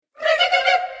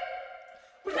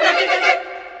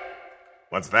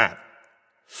What's that?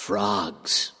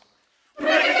 Frogs. The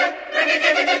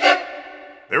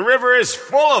river is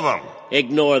full of them.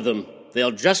 Ignore them.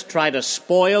 They'll just try to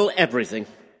spoil everything.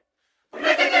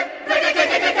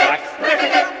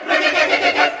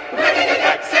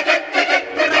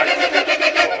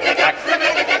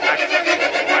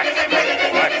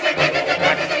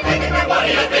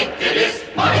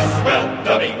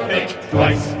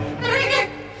 Twice.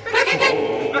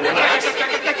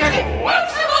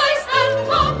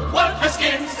 What have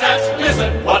skins that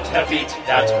listen? What have feet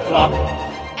that flop?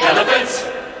 Elephants?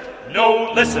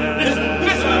 No, listen.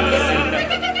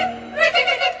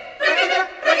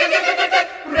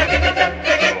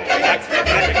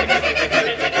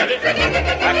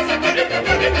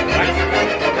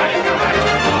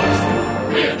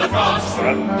 We're the frogs.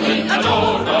 We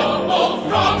adore the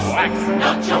bullfrogs.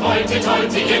 Not your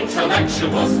hoity-toity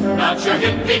intellectuals, not your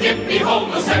hippy-dippy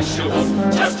homosexuals,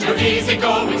 just your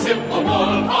easy-going, simple,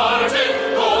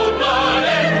 warm-hearted,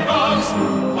 cold-blooded frogs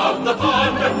of the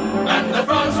pond. And the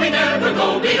frogs we never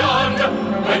go beyond.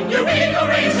 When you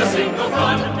rearrange a single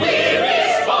frond, we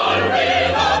respond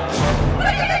with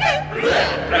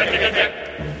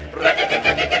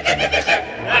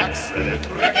accident.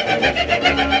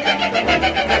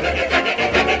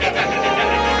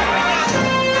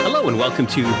 Hello and welcome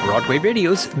to Broadway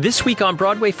Radio's This Week on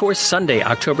Broadway for Sunday,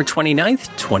 October 29th,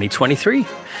 2023.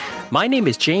 My name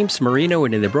is James Marino,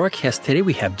 and in the broadcast today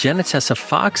we have Jenna Tessa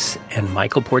Fox and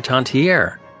Michael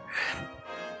Portantiere.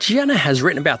 Jenna has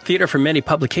written about theater for many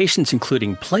publications,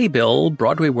 including Playbill,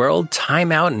 Broadway World,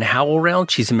 Time Out, and Howl Round.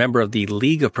 She's a member of the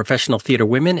League of Professional Theater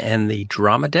Women and the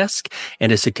Drama Desk,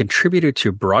 and is a contributor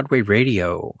to Broadway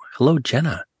Radio. Hello,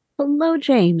 Jenna. Hello,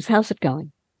 James. How's it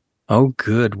going? Oh,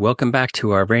 good. Welcome back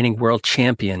to our reigning world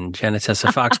champion, Jenna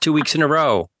Tessa Fox, 2 weeks in a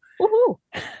row. Woohoo!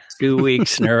 2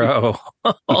 weeks in a row.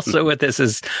 Also with us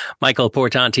is Michael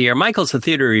Portantiere. Michael's a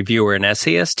theater reviewer and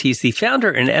essayist. He's the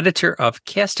founder and editor of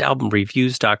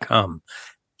castalbumreviews.com.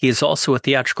 He is also a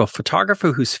theatrical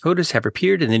photographer whose photos have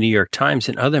appeared in the New York Times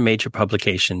and other major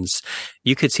publications.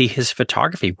 You could see his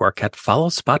photography work at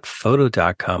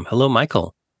followspotphoto.com. Hello,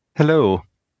 Michael. Hello.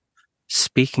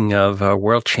 Speaking of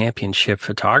world championship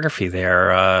photography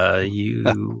there,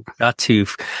 you got to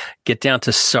get down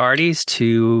to Sardi's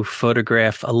to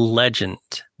photograph a legend,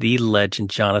 the legend,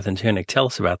 Jonathan Tunick. Tell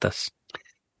us about this.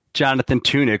 Jonathan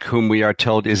Tunick, whom we are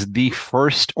told is the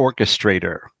first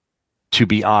orchestrator to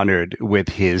be honored with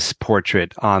his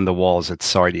portrait on the walls at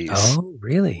Sardi's. Oh,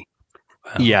 really?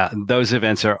 Wow. Yeah, those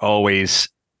events are always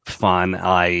fun.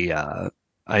 I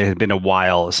had been a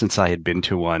while since I had been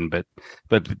to one, but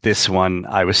this one,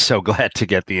 I was so glad to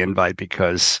get the invite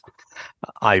because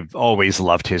I've always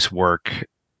loved his work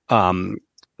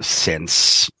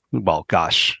since, well,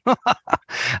 gosh.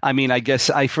 I mean, I guess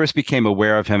I first became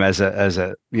aware of him as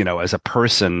a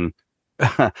person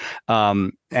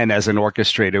and as an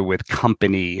orchestrator with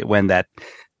Company when that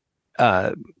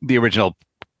the original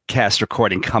Cast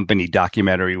Recording Company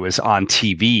documentary was on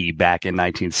TV back in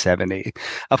 1970.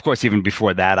 Of course, even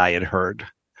before that, I had heard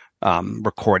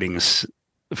recordings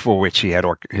for which he had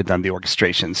done the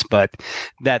orchestrations. But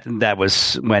that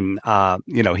was when I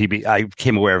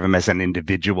became aware of him as an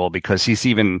individual because he's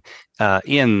even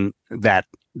in that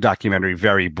documentary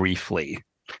very briefly.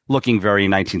 Looking very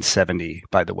 1970,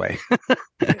 by the way,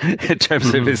 in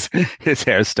terms of his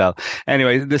hairstyle.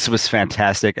 Anyway, this was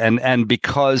fantastic, and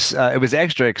because it was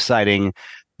extra exciting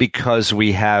because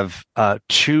we have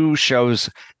two shows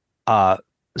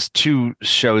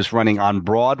running on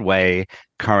Broadway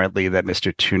currently that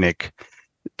Mr. Tunick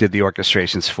did the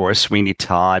orchestrations for: Sweeney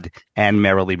Todd and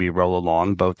Merrily We Roll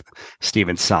Along, both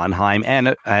Stephen Sondheim,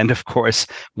 and of course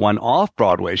one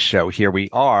off-Broadway show, Here We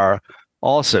Are,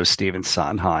 also Stephen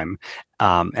Sondheim.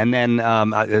 And then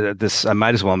this, I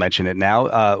might as well mention it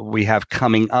now. We have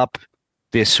coming up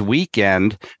this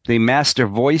weekend, the Master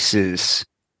Voices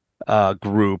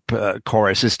group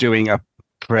chorus is doing a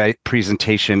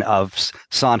presentation of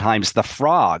Sondheim's The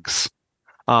Frogs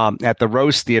at the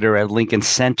Rose Theater at Lincoln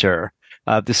Center.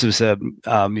 This was a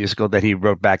musical that he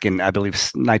wrote back in, I believe,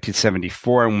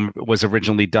 1974 and was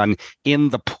originally done in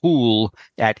the pool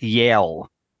at Yale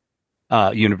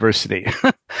University,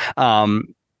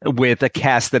 with a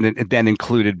cast that then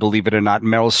included, believe it or not,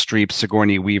 Meryl Streep,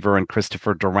 Sigourney Weaver, and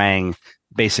Christopher Durang,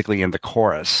 basically in the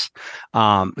chorus.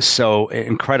 So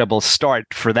incredible start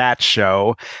for that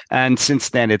show. And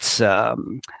since then, it's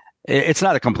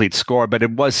not a complete score, but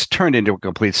it was turned into a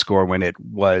complete score when it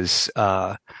was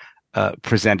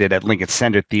presented at Lincoln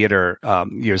Center Theater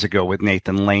years ago with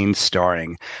Nathan Lane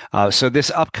starring. So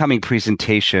this upcoming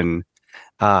presentation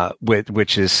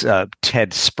which is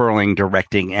Ted Sperling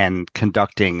directing and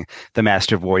conducting the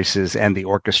master voices and the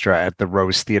orchestra at the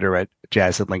Rose Theater at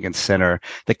Jazz at Lincoln Center.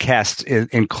 The cast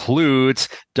includes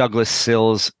Douglas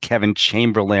Sills, Kevin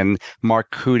Chamberlain,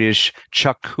 Mark Kudish,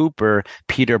 Chuck Cooper,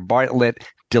 Peter Bartlett,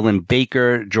 Dylan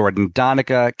Baker, Jordan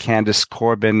Donica, Candace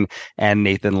Corbin, and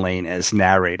Nathan Lane as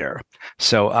narrator.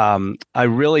 So I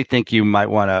really think you might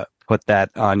want to put that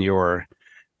on your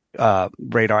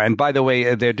radar. And by the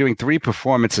way, they're doing 3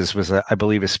 performances, I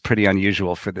believe is pretty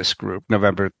unusual for this group.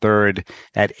 November 3rd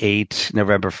at 8,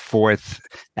 November 4th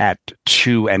at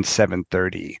 2 and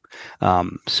 7:30.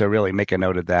 So really make a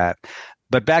note of that.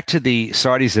 But back to the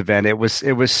Sardi's event, it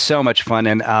was so much fun,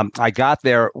 and I got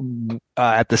there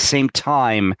at the same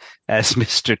time as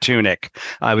Mr. Tunick.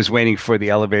 I was waiting for the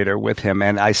elevator with him,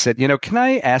 and I said, can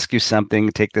I ask you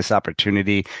something? Take this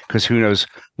opportunity, because who knows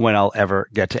when I'll ever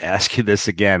get to ask you this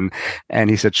again. And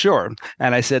he said, sure.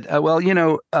 And I said, well,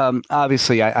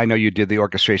 obviously I know you did the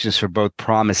orchestrations for both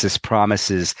Promises,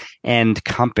 and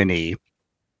Company.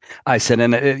 I said,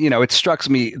 and it struck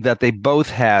me that they both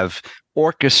have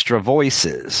orchestra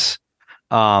voices.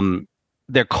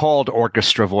 They're called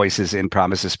orchestra voices in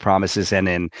Promises, and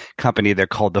in Company they're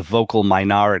called the vocal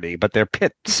minority, but they're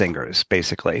pit singers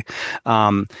basically.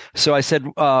 So I said,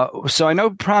 so I know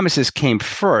Promises came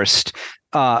first.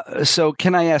 So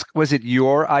can I ask, was it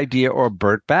your idea or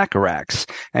Burt Bacharach's?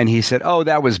 And he said, oh,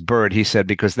 that was Burt. He said,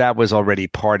 because that was already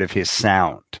part of his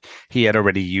sound. He had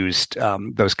already used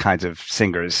those kinds of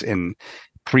singers in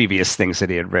previous things that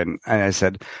he had written. And I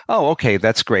said, oh, okay,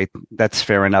 that's great. That's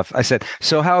fair enough. I said,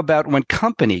 so how about when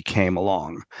Company came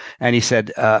along? And he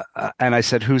said, and I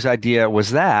said, whose idea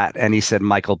was that? And he said,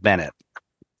 Michael Bennett.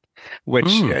 Which,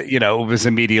 was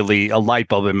immediately a light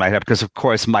bulb in my head, because, of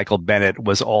course, Michael Bennett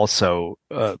was also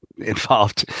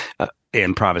involved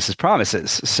in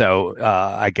Promises. So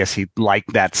I guess he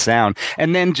liked that sound.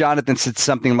 And then Jonathan said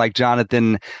something like,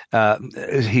 he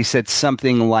said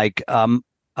something like,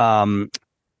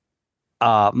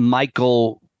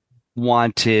 Michael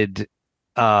wanted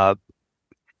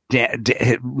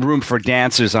room for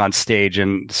dancers on stage,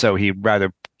 and so he'd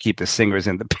rather keep the singers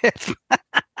in the pit.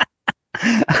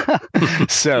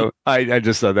 So I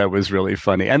just thought that was really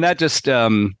funny, and that just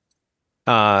goes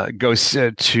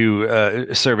to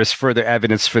serve as further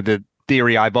evidence for the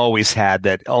theory I've always had,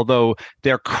 that although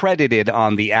they're credited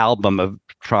on the album of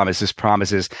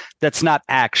Promises, that's not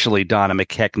actually Donna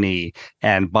McKechnie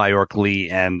and Bjork Lee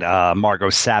and Margot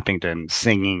Sappington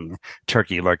singing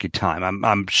Turkey Lurkey Time.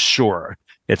 I'm sure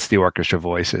it's the orchestra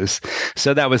voices.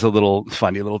 So that was a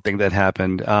funny little thing that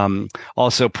happened.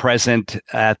 Also present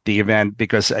at the event,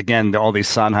 because again, all these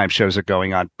Sondheim shows are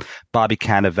going on, Bobby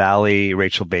Cannavale,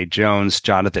 Rachel Bay Jones,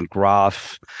 Jonathan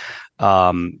Groff,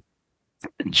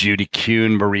 Judy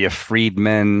Kuhn, Maria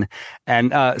Friedman,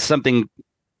 and something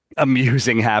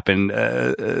amusing happened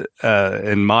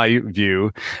in my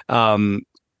view.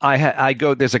 I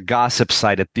go, there's a gossip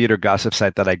site, a theater gossip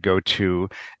site that I go to,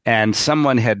 and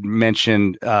someone had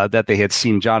mentioned that they had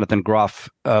seen Jonathan Groff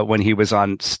when he was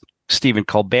on Stephen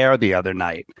Colbert the other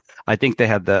night. I think they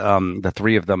had the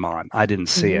 3 of them on. I didn't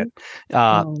see it.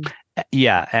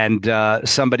 Yeah, and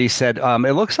somebody said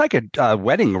it looks like a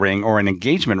wedding ring or an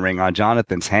engagement ring on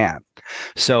Jonathan's hand.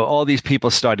 So all these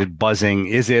people started buzzing.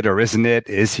 Is it or isn't it?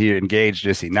 Is he engaged?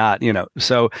 Is he not?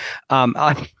 So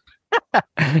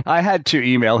I had to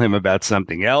email him about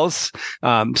something else.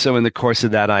 So in the course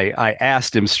of that, I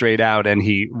asked him straight out, and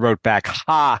he wrote back,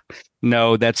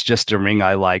 no, that's just a ring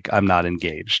I like. I'm not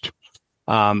engaged.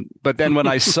 But then when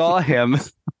I saw him,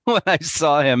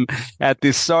 at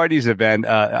this Sardi's event,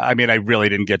 I really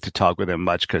didn't get to talk with him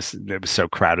much because it was so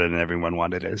crowded and everyone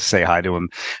wanted to say hi to him.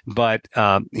 But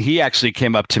he actually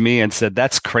came up to me and said,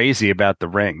 that's crazy about the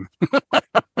ring.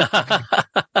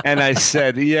 And I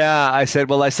said, yeah. I said,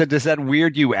 does that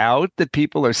weird you out that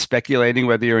people are speculating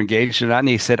whether you're engaged or not? And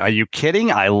he said, are you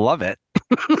kidding? I love it.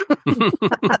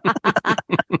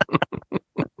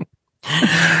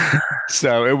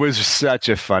 So it was such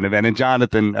a fun event. And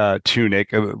Jonathan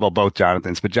Tunick, both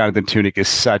Jonathans, but Jonathan Tunick is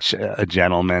such a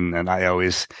gentleman, and I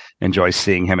always enjoy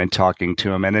seeing him and talking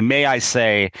to him. And then may I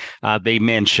say, they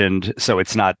mentioned, so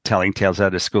it's not telling tales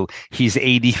out of school, he's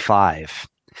 85.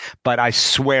 But I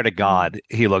swear to God,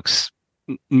 he looks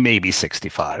maybe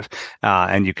 65.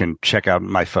 And you can check out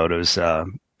my photos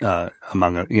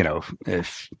among,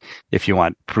 if you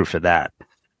want proof of that.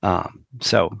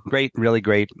 So great, really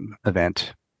great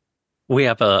event. We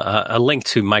have a link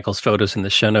to Michael's photos in the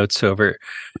show notes over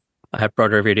at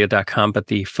BroadwayRadio.com, but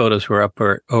the photos were up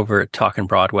over at Talkin'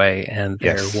 Broadway, and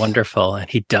they're wonderful. And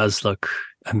he does look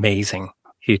amazing.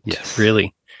 He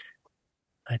really,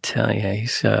 I tell you,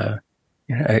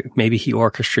 Maybe he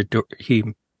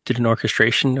did an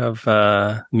orchestration of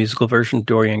musical version of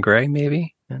Dorian Gray,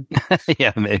 maybe.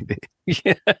 Yeah, maybe.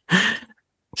 Yeah.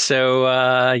 So,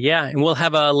 and we'll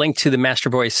have a link to the Master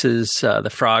Voices, the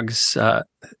Frogs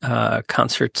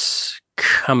concerts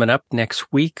coming up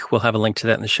next week. We'll have a link to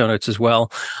that in the show notes as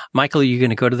well. Michael, are you going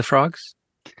to go to the Frogs?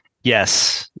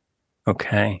 Yes.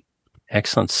 Okay.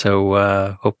 Excellent.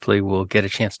 So hopefully we'll get a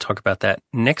chance to talk about that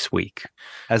next week.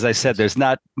 As I said, there's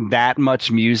not that much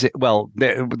music. Well,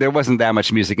 there wasn't that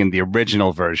much music in the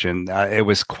original version. It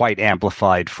was quite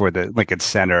amplified for the Lincoln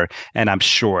Center, and I'm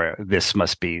sure that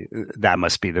must be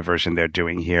the version they're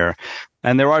doing here.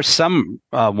 And there are some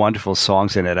wonderful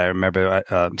songs in it. I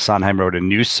remember Sondheim wrote a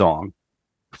new song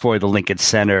for the Lincoln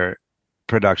Center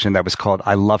production that was called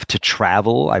 "I Love to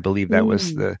Travel." I believe that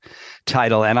was the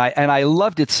title, and I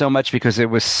loved it so much because it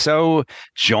was so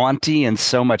jaunty and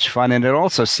so much fun, and it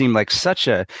also seemed like such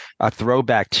a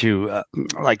throwback to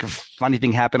like a funny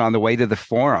thing happened on the way to the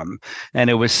Forum, and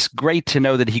it was great to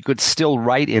know that he could still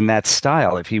write in that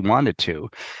style if he wanted to,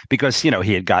 because he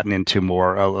had gotten into a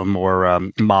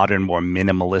more modern, more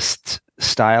minimalist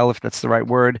style, if that's the right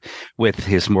word, with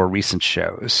his more recent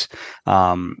shows.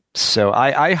 So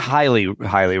I highly,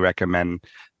 highly recommend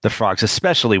the Frogs,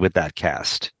 especially with that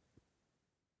cast.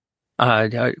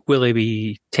 Will they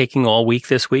be taking all week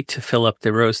this week to fill up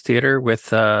the Rose Theater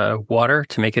with water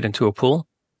to make it into a pool?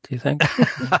 Do you think?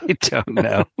 I don't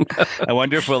know. I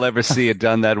wonder if we'll ever see it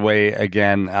done that way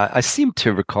again. I seem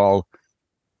to recall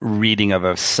reading of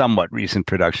a somewhat recent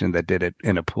production that did it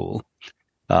in a pool.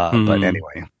 But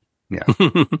anyway. Yeah.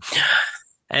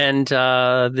 And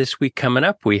this week coming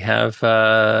up, we have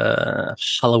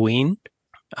Halloween.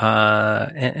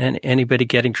 And anybody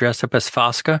getting dressed up as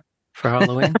Fosca for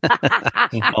Halloween?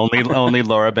 only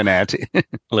Laura Benanti.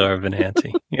 Laura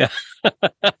Benanti. Yeah.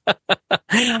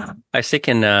 I was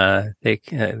thinking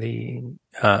the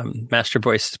Master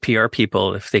Voices PR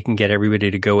people, if they can get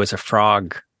everybody to go as a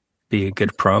frog, be a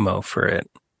good promo for it.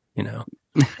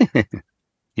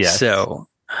 Yeah. So.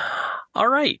 All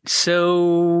right.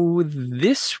 So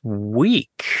this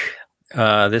week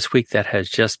that has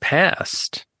just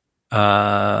passed,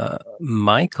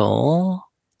 Michael,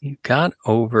 you got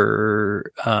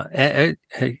over,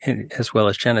 as well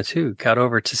as Jenna too, got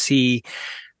over to see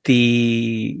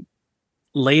the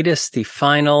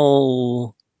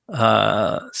final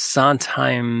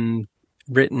Sondheim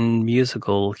written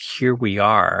musical, Here We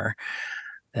Are,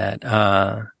 that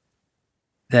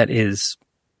is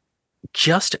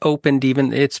just opened.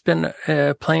 It's been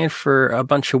playing for a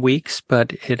bunch of weeks,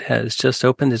 but it has just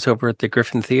opened. It's over at the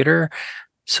Griffin Theater.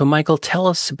 So, Michael, tell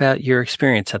us about your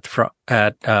experience at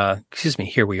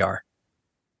Here We Are.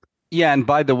 Yeah, and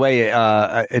by the way,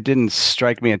 it didn't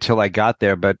strike me until I got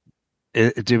there, but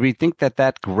do we think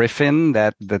that Griffin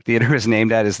that the theater is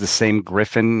named at is the same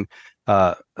Griffin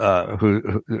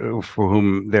who for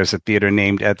whom there's a theater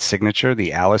named at Signature,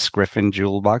 the Alice Griffin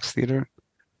Jewel Box Theater?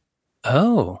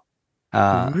 Oh.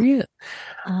 Really?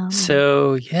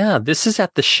 So yeah, this is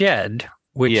at the Shed,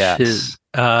 which is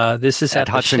this is at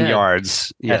Hudson Shed,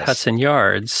 Yards. Yes. At Hudson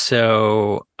Yards.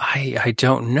 So I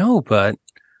don't know, but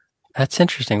that's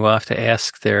interesting. We'll have to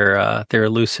ask their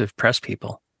elusive press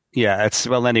people. Yeah,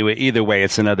 anyway, either way,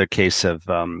 it's another case of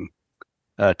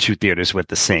two theaters with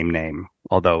the same name,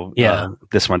 although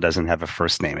this one doesn't have a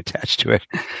first name attached to it.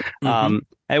 Mm-hmm.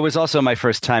 It was also my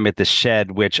first time at the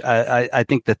Shed, which I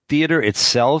think the theater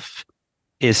itself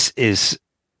is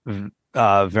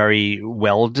very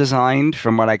well designed.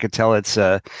 From what I could tell, it's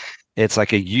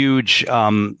like a huge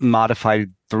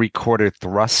modified 3/4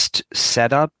 thrust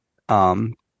setup.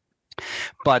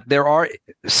 But there are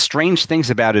strange things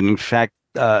about it. In fact,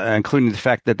 including the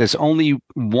fact that there's only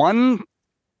one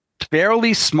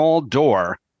fairly small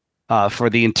door for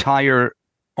the entire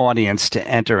audience to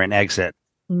enter and exit.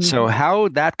 Mm-hmm. So how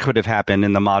that could have happened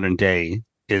in the modern day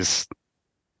is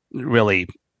really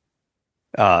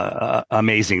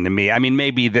amazing to me. I mean,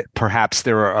 maybe that perhaps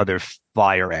there are other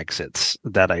fire exits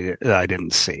that I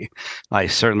didn't see. I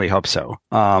certainly hope so.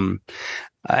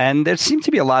 And there seemed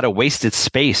to be a lot of wasted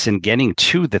space in getting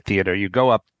to the theater. You go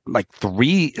up like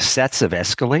 3 sets of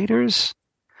escalators,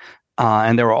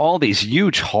 and there are all these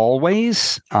huge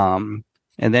hallways.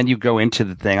 And then you go into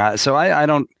the thing. So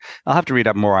I'll have to read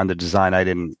up more on the design. I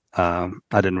didn't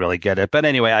really get it. But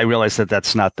anyway, I realized that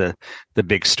that's not the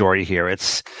big story here.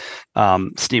 It's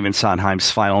Stephen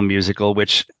Sondheim's final musical,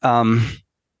 which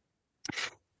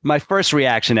my first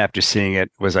reaction after seeing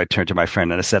it was I turned to my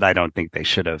friend and I said, I don't think they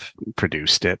should have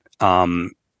produced it. One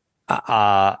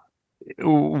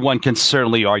can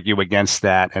certainly argue against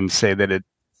that and say that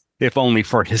if only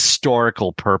for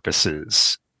historical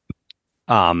purposes,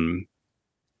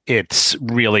 it's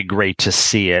really great to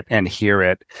see it and hear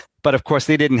it. But of course,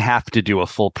 they didn't have to do a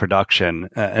full production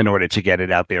in order to get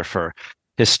it out there for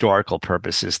historical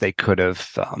purposes. They could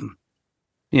have,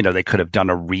 they could have done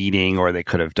a reading, or they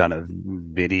could have done a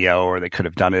video, or they could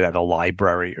have done it at a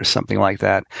library or something like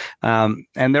that.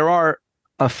 And there are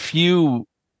a few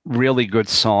really good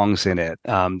songs in it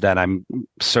that I'm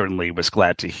certainly was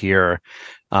glad to hear.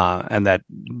 And that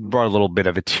brought a little bit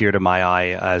of a tear to my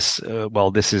eye as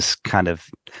well. This is kind of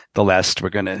the last we're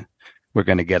gonna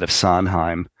get of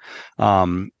Sondheim.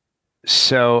 But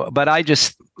I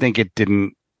just think it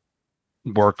didn't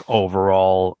work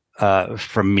overall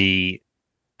for me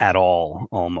at all.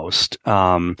 Almost.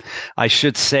 I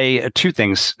should say two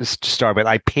things to start with.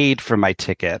 I paid for my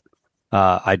ticket.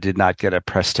 I did not get a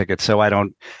press ticket, so I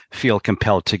don't feel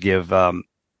compelled to give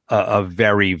a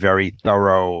very, very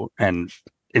thorough and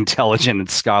intelligent and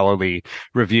scholarly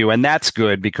review. And that's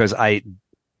good, because I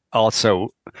also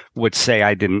would say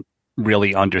I didn't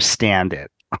really understand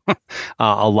it.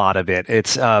 A lot of it.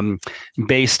 It's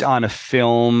based on a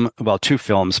film, well, two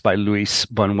films by Luis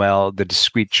Buñuel, The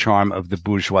Discreet Charm of the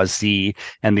Bourgeoisie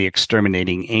and The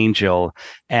Exterminating Angel.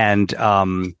 And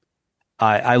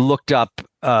I looked up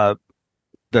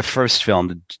the first film,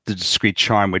 The Discreet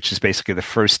Charm, which is basically the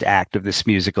first act of this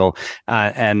musical.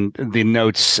 And the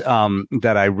notes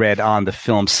that I read on the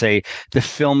film say, the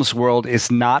film's world is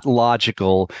not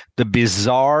logical. The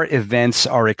bizarre events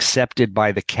are accepted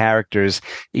by the characters,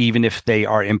 even if they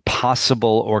are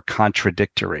impossible or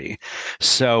contradictory.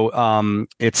 So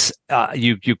it's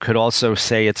you could also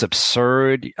say it's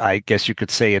absurd. I guess you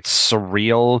could say it's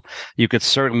surreal. You could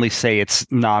certainly say it's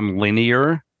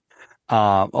nonlinear.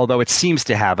 Although it seems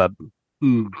to have a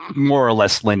more or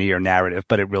less linear narrative,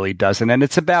 but it really doesn't. And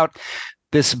it's about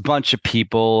this bunch of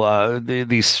people,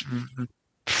 these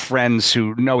friends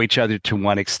who know each other to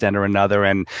one extent or another,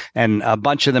 and a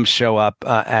bunch of them show up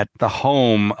at the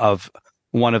home of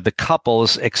one of the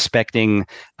couples, expecting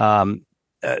that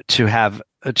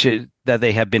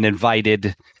they have been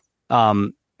invited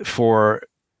for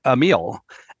a meal,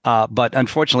 but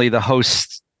unfortunately, the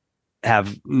hosts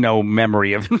have no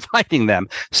memory of inviting them.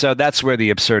 So that's where the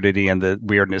absurdity and the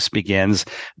weirdness begins.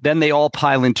 Then they all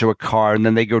pile into a car, and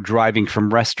then they go driving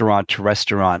from restaurant to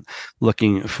restaurant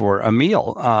looking for a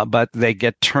meal. But they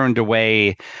get turned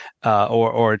away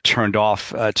or turned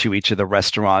off to each of the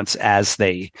restaurants as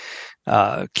they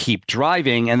keep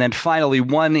driving. And then finally,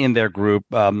 one in their group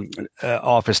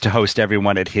offers to host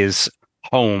everyone at his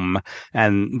home,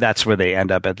 and that's where they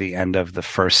end up at the end of the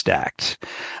first act.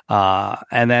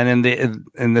 And then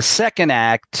in the second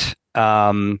act,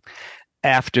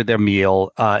 after their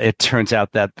meal, it turns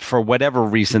out that for whatever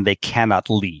reason they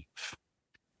cannot leave.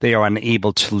 They are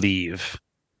unable to leave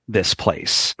this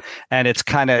place, and it's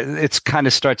kind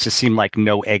of starts to seem like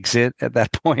no exit at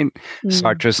that point.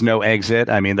 Sartre's No Exit.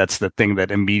 I mean, that's the thing that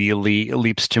immediately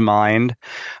leaps to mind.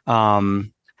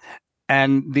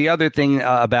 And the other thing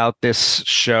about this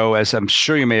show, as I'm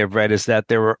sure you may have read, is that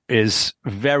there is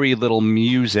very little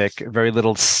music, very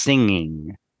little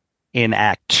singing in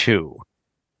Act 2.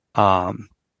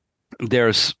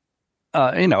 There's,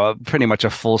 pretty much a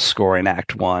full score in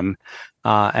Act 1,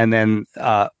 and then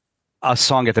a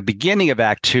song at the beginning of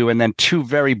Act 2, and then two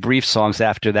very brief songs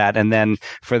after that, and then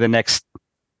for the next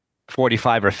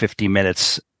 45 or 50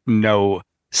 minutes, no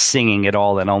singing at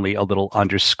all, and only a little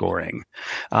underscoring.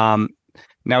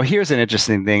 Now, here's an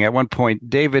interesting thing. At one point,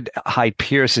 David Hyde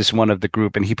Pierce is one of the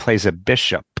group, and he plays a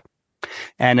bishop.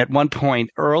 And at one point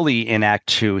early in Act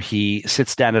 2, he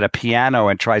sits down at a piano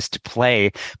and tries to play,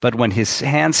 but when his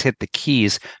hands hit the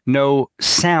keys, no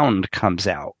sound comes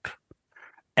out.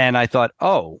 And I thought,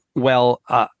 oh, well,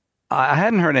 I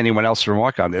hadn't heard anyone else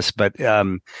remark on this, but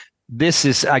this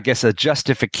is, I guess, a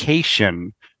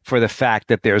justification for the fact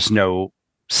that there's no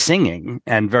singing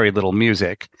and very little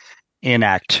music in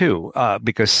Act 2,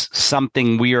 because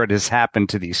something weird has happened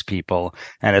to these people,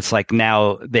 and it's like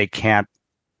now they can't,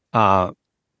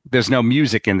 there's no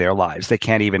music in their lives. They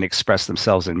can't even express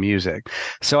themselves in music.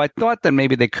 So I thought that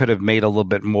maybe they could have made a little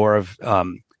bit more of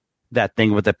that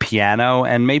thing with the piano,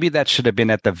 and maybe that should have been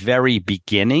at the very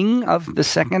beginning of the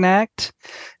second act,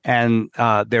 and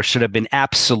there should have been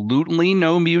absolutely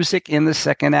no music in the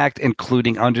second act,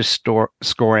 including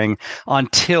underscoring,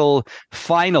 until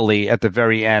finally at the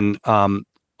very end,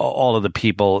 all of the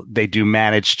people, they do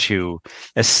manage to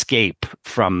escape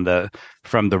from the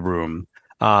room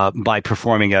by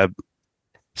performing a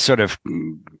sort of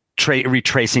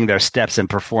retracing their steps and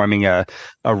performing a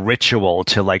ritual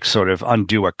to like sort of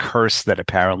undo a curse that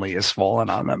apparently has fallen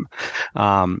on them.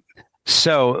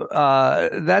 So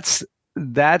that's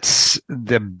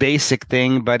the basic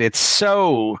thing, but it's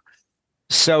so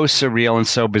so surreal and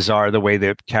so bizarre the way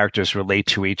the characters relate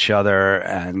to each other,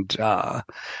 and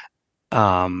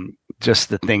just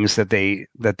the things that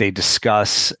they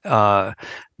discuss.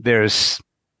 There's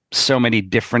so many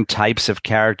different types of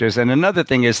characters, and another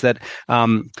thing is that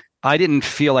I didn't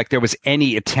feel like there was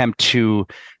any attempt to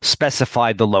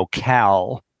specify the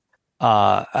locale.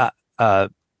 Bobby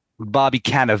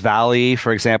Cannavale,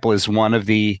 for example, is one of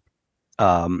the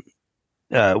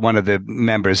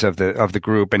members of the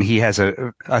group, and he has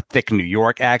a thick New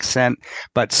York accent.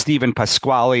 But Stephen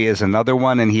Pasquale is another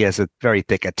one, and he has a very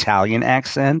thick Italian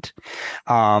accent.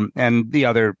 And the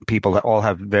other people all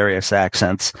have various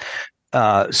accents.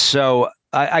 So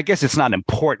I guess it's not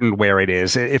important where it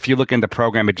is. If you look in the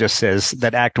program, it just says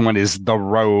that Act 1 is the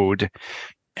road,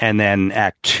 and then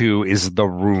Act 2 is the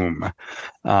room.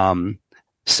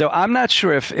 So I'm not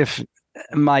sure if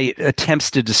my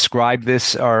attempts to describe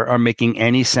this are making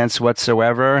any sense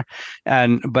whatsoever.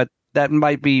 But that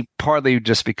might be partly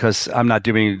just because I'm not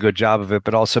doing a good job of it,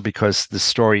 but also because the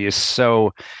story is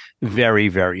so very,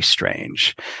 very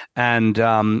strange. And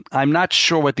I'm not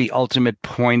sure what the ultimate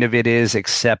point of it is,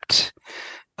 except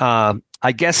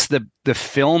I guess the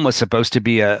film was supposed to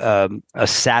be a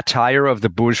satire of the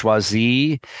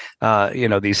bourgeoisie,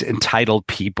 these entitled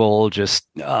people just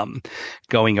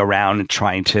going around and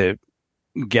trying to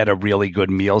get a really good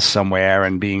meal somewhere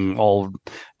and being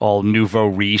all nouveau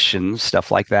riche and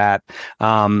stuff like that.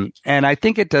 And I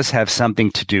think it does have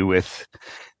something to do with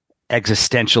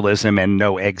existentialism and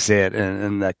no exit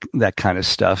and that kind of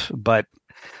stuff. But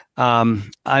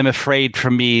I'm afraid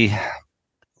for me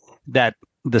that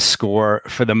the score,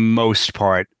 for the most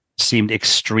part, seemed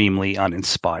extremely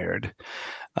uninspired,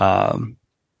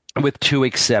 with two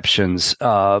exceptions.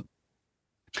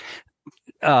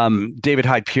 David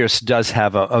Hyde Pierce does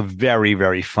have a very,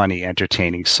 very funny,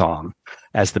 entertaining song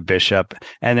as the bishop.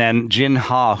 And then Jin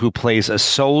Ha, who plays a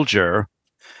soldier,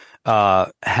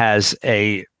 has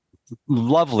a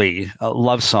lovely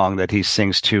love song that he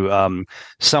sings to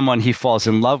someone he falls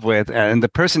in love with. And the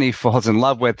person he falls in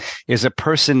love with is a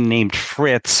person named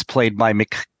Fritz, played by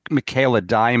Michaela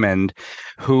Diamond,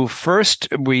 who first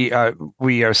we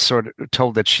are sort of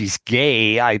told that she's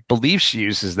gay. I believe she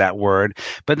uses that word,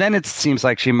 but then it seems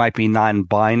like she might be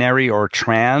non-binary or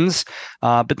trans.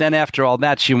 But then after all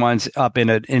that, she winds up in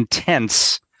an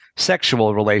intense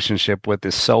sexual relationship with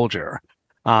this soldier.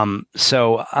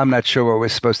 So I'm not sure what we're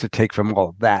supposed to take from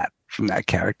all that, from that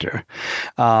character.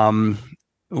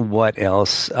 What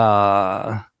else?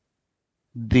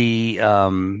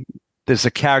 There's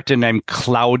a character named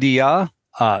Claudia,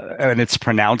 and it's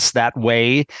pronounced that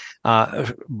way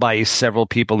by several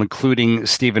people, including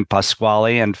Stephen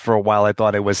Pasquale. And for a while, I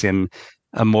thought it was in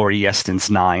Maury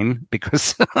Yeston's 9,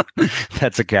 because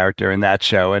that's a character in that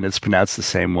show, and it's pronounced the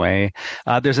same way.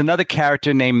 There's another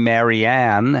character named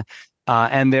Marianne,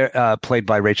 and they're played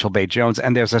by Rachel Bay Jones.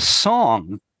 And there's a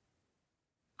song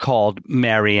called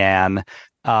Marianne.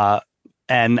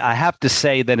 And I have to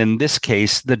say that in this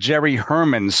case, the Jerry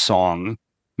Herman song,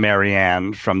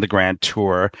 Marianne, from the Grand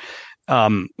Tour,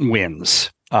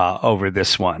 wins over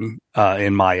this one,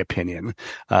 in my opinion.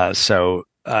 So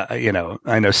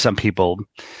I know some people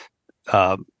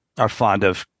are fond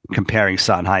of comparing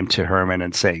Sondheim to Herman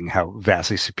and saying how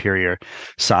vastly superior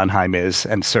Sondheim is.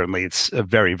 And certainly it's a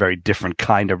very, very different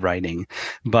kind of writing.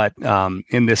 But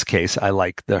in this case, I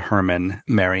like the Herman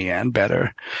Marianne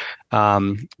better.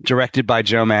 Directed by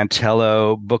Joe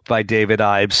Mantello, book by David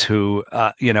Ives, who,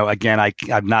 again,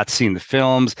 I've not seen the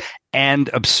films, and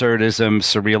absurdism,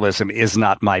 surrealism is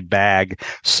not my bag.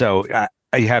 So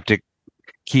I have to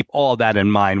keep all that in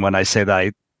mind when I say that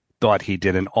I thought he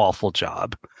did an awful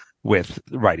job with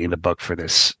writing the book for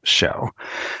this show.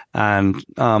 And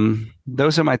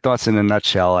those are my thoughts in a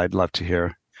nutshell. I'd love to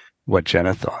hear what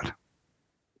Jenna thought.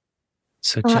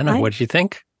 So Jenna, what did you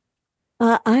think?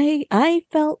 I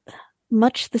felt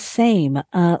much the same.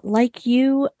 Like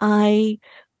you, I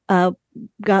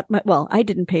I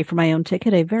didn't pay for my own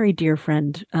ticket. A very dear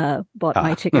friend bought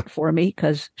my ticket for me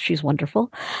because she's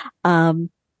wonderful.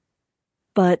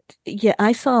 But yeah,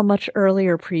 I saw a much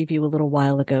earlier preview a little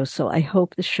while ago, so I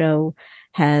hope the show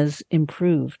has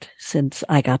improved since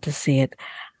I got to see it.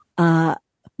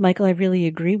 Michael, I really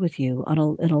agree with you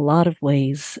in a lot of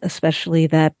ways, especially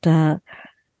that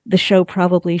the show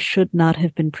probably should not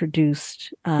have been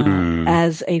produced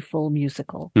as a full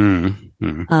musical.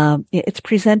 It's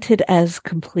presented as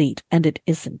complete, and it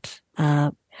isn't.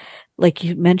 Like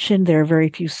you mentioned, there are very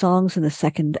few songs in the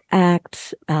second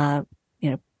act,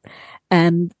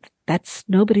 and that's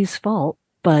nobody's fault.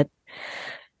 But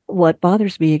what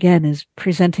bothers me again is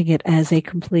presenting it as a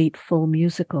complete full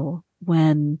musical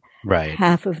when Right.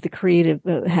 half of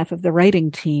the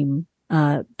writing team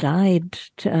died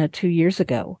 2 years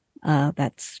ago.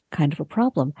 That's kind of a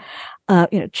problem.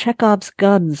 Chekhov's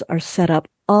guns are set up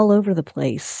all over the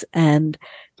place, and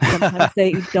sometimes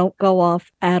they don't go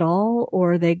off at all,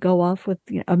 or they go off with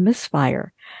a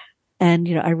misfire. And,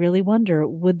 I really wonder,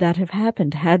 would that have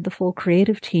happened had the full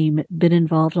creative team been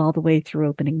involved all the way through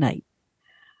opening night?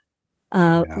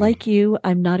 Like you,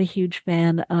 I'm not a huge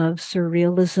fan of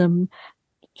surrealism.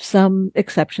 Some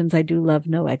exceptions. I do love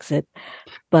No Exit,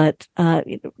 but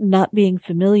not being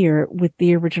familiar with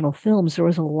the original films, there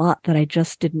was a lot that I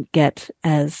just didn't get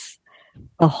as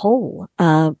a whole.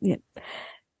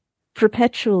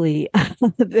 Perpetually,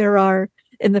 there are,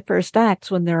 in the first acts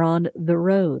when they're on the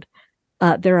road,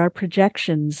 there are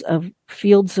projections of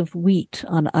fields of wheat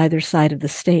on either side of the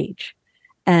stage.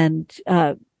 And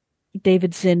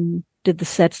David Zinn did the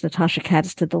sets, Natasha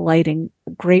Katz did the lighting,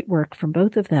 great work from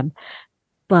both of them.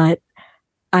 But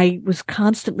I was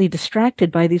constantly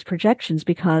distracted by these projections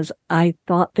because I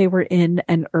thought they were in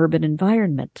an urban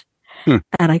environment.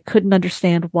 And I couldn't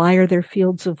understand, why are there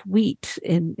fields of wheat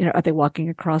are they walking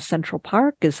across Central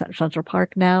Park? Is Central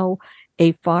Park now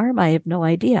a farm? I have no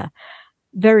idea.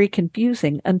 Very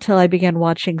confusing until I began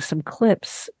watching some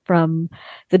clips from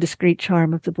The Discreet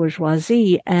Charm of the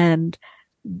Bourgeoisie, and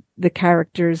the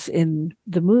characters in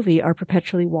the movie are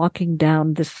perpetually walking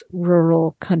down this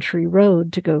rural country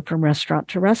road to go from restaurant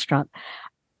to restaurant.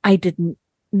 I didn't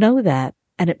know that,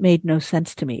 and it made no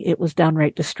sense to me. It was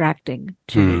downright distracting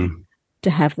to me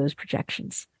to have those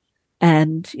projections.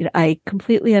 And I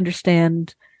completely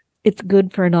understand it's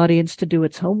good for an audience to do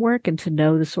its homework and to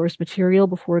know the source material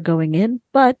before going in,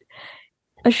 but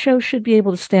a show should be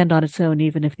able to stand on its own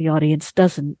even if the audience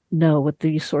doesn't know what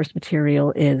the source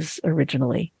material is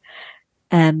originally.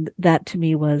 And that to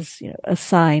me was a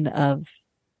sign of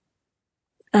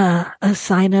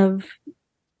the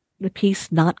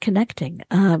piece not connecting.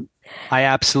 I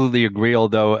absolutely agree,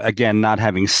 although, again, not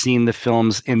having seen the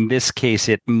films, in this case,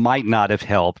 it might not have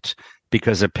helped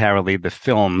because apparently the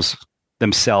films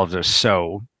themselves are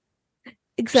so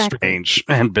strange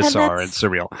and bizarre and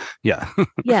surreal. Yeah.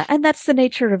 Yeah. And that's the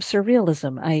nature of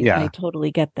surrealism. I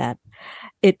totally get that.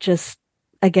 It just,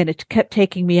 again, it kept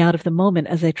taking me out of the moment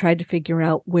as I tried to figure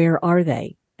out, where are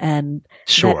they? And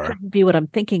that couldn't be what I'm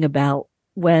thinking about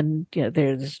when,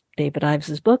 there's David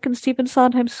Ives's book and Stephen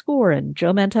Sondheim's score and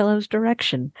Joe Mantello's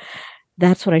direction.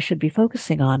 That's what I should be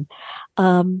focusing on.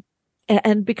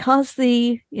 And because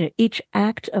each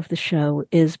act of the show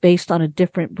is based on a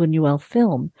different Buñuel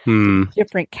film,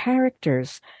 different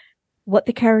characters, what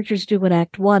the characters do in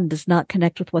Act 1 does not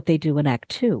connect with what they do in Act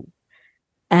 2.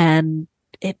 And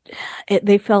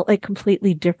they felt like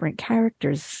completely different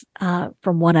characters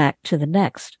from one act to the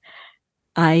next.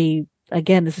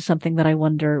 Again, this is something that I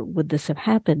wonder, would this have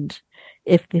happened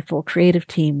if the full creative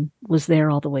team was there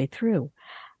all the way through?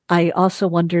 I also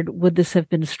wondered, would this have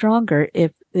been stronger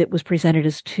if it was presented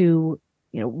as two,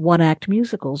 one-act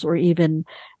musicals, or even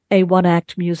a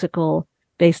one-act musical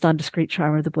based on Discreet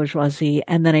Charm of the Bourgeoisie,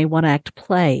 and then a one-act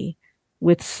play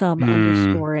with some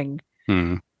underscoring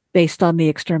based on The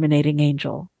Exterminating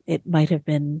Angel? It might have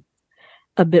been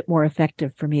a bit more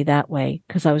effective for me that way,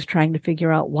 because I was trying to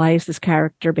figure out, why is this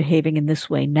character behaving in this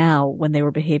way now when they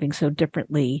were behaving so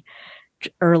differently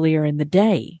earlier in the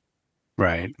day?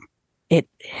 Right.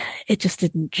 It just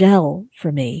didn't gel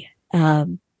for me.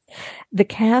 The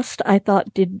cast, I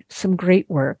thought, did some great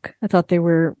work. I thought they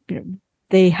were,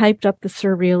 they hyped up the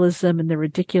surrealism and the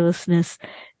ridiculousness.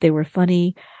 They were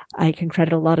funny. I can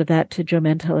credit a lot of that to Joe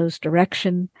Mantello's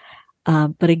direction.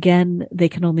 But again, they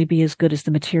can only be as good as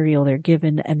the material they're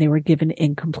given, and they were given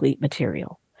incomplete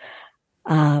material.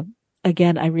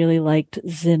 Again, I really liked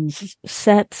Zinn's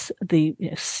sets, the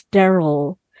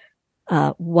sterile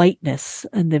whiteness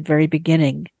in the very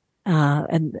beginning,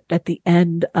 and at the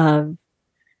end of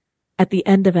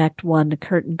Act 1, the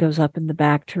curtain goes up in the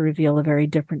back to reveal a very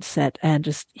different set, and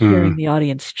just hearing the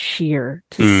audience cheer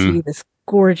to see this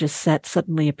gorgeous set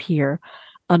suddenly appear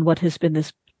on what has been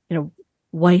this,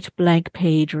 white blank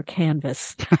page or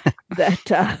canvas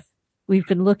that we've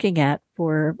been looking at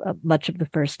for much of the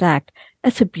first act.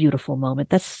 That's a beautiful moment.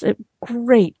 That's a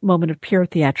great moment of pure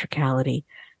theatricality.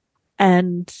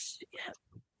 And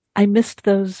I missed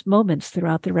those moments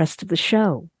throughout the rest of the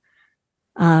show.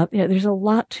 There's a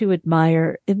lot to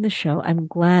admire in the show. I'm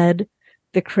glad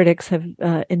the critics have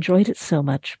enjoyed it so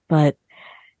much, but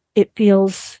it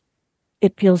feels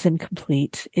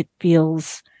incomplete. It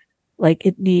feels like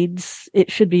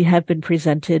it should have been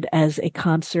presented as a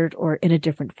concert or in a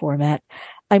different format.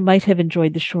 I might have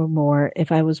enjoyed the show more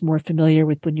if I was more familiar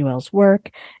with Buñuel's work,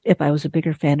 if I was a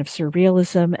bigger fan of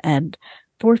surrealism. And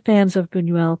for fans of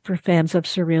Buñuel, for fans of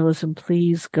surrealism,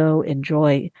 please go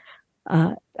enjoy.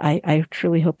 I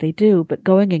truly hope they do. But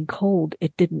Going in Cold,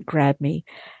 it didn't grab me.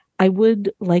 I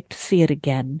would like to see it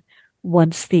again.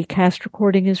 Once the cast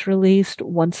recording is released,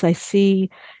 once I see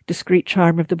Discreet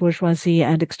Charm of the Bourgeoisie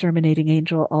and Exterminating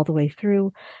Angel all the way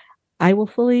through, I will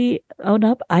fully own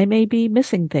up. I may be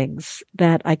missing things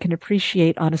that I can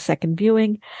appreciate on a second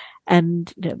viewing.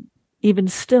 And even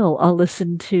still, I'll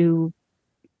listen to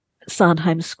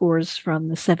Sondheim scores from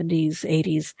the 70s,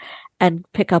 80s,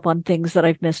 and pick up on things that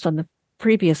I've missed on the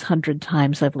previous 100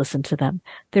 times I've listened to them.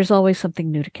 There's always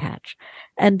something new to catch.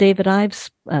 And David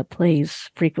Ives' plays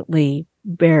frequently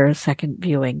bear a second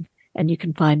viewing, and you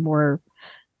can find more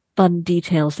fun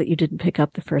details that you didn't pick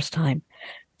up the first time.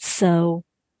 So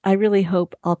I really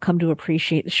hope I'll come to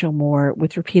appreciate the show more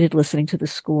with repeated listening to the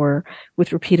score,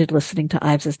 with repeated listening to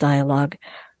Ives's dialogue.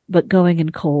 But Going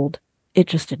in Cold, it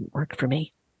just didn't work for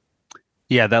me.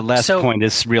 Yeah, that last point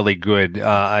is really good.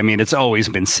 I mean, it's always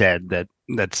been said that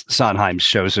Sondheim's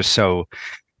shows are so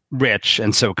rich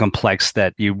and so complex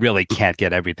that you really can't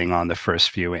get everything on the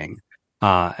first viewing.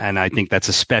 And I think that's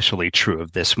especially true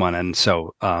of this one. And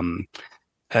so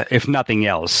if nothing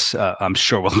else, I'm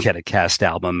sure we'll get a cast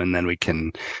album, and then we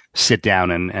can sit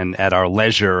down and at our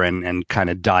leisure and kind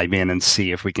of dive in and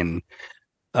see if we can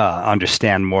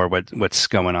understand more what's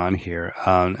going on here.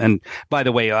 And by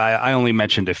the way, I only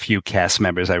mentioned a few cast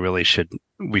members.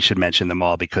 We should mention them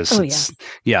all because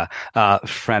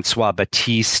Francois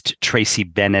Baptiste, Tracy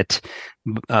Bennett,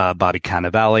 Bobby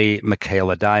Cannavale,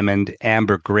 Michaela Diamond,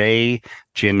 Amber Gray,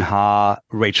 Jin Ha,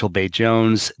 Rachel Bay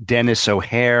Jones, Dennis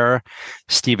O'Hare,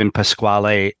 Stephen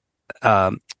Pasquale,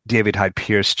 David Hyde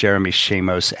Pierce, Jeremy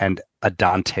Shamos, and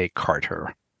Adante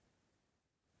Carter.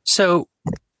 So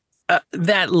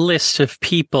that list of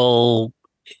people,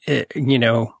 in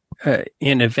a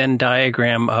Venn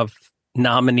diagram of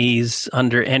nominees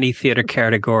under any theater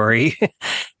category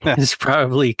is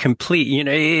probably complete.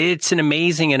 It's an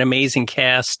amazing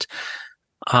cast.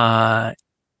 And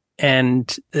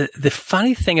the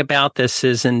funny thing about this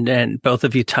is, and both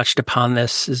of you touched upon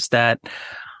this, is that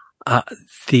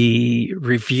the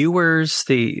reviewers,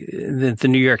 the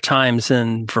New York Times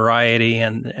and Variety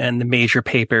and the major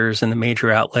papers and the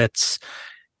major outlets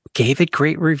gave it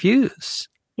great reviews.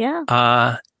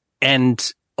 Yeah.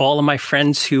 And all of my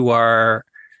friends who are,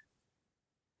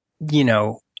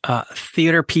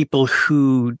 theater people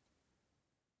whose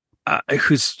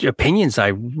opinions I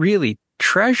really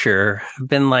treasure have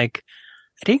been like,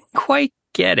 I didn't quite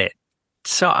get it.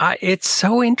 So it's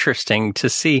so interesting to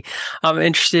see. I'm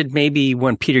interested maybe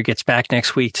when Peter gets back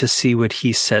next week to see what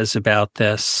he says about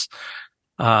this.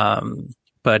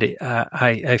 But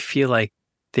I feel like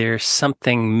there's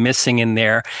something missing in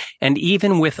there. And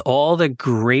even with all the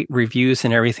great reviews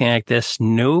and everything like this,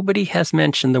 nobody has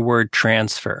mentioned the word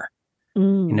transfer.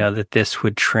 That this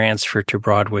would transfer to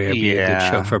Broadway or be a good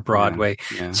show for Broadway.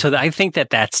 Yeah. So I think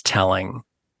that's telling.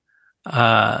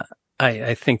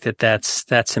 I think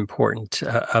that's important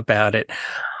about it.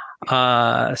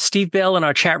 Steve Bell in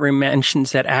our chat room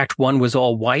mentions that Act 1 was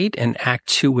all white and Act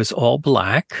 2 was all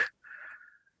black.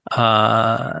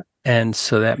 And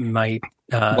so that might...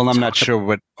 well, I'm not sure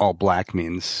what all black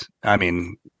means. I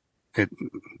mean,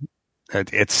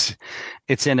 it's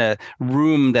in a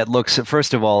room that looks,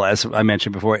 first of all, as I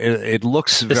mentioned before, it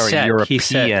looks very set,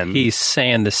 European. He's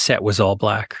saying the set was all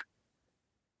black.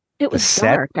 It was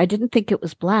dark. I didn't think it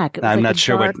was black. It was I'm not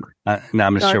sure what he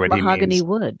means. Mahogany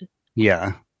wood.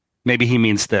 Yeah, maybe he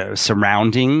means the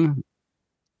surrounding.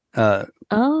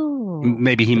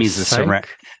 Maybe he means the surround.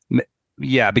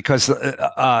 Yeah, because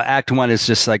Act 1 is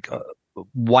just like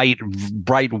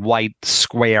bright white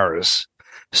squares,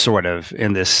 sort of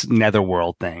in this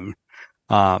netherworld thing.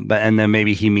 And then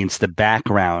maybe he means the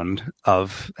background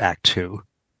of Act 2,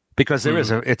 because there is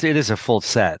it is a full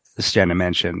set, as Jenna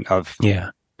mentioned, of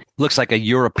looks like a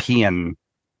European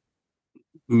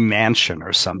mansion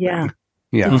or something.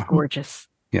 Yeah, it's gorgeous.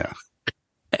 Yeah.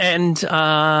 And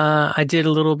I did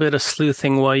a little bit of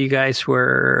sleuthing while you guys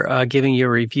were giving your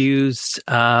reviews.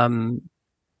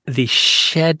 The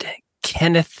Shed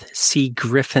Kenneth C.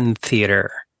 Griffin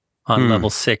Theater on level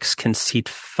 6 can seat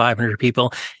 500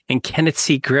 people, and Kenneth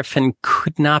C. Griffin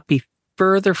could not be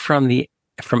further from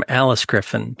Alice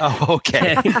Griffin. Oh,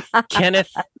 okay.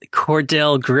 Kenneth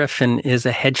Cordell Griffin is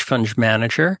a hedge fund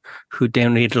manager who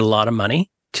donated a lot of money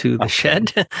to the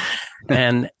Shed,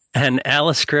 and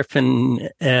Alice Griffin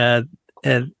is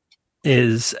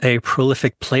a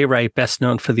prolific playwright, best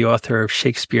known for the author of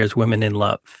Shakespeare's Women in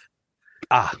Love.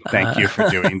 Thank you for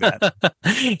doing that.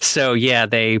 So yeah,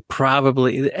 they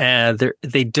probably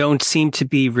they don't seem to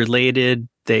be related.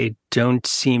 They don't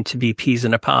seem to be peas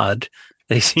in a pod.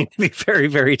 They seem to be very,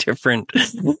 very different.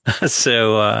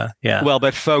 So yeah. Well,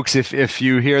 but folks, if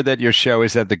you hear that your show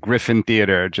is at the Griffin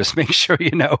Theater, just make sure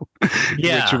you know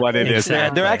which one it is.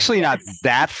 They're actually not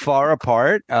that far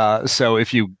apart. So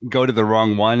if you go to the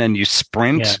wrong one and you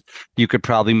sprint, you could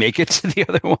probably make it to the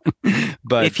other one.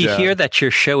 But if you hear that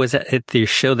your show is at the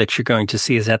show that you're going to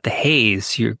see is at the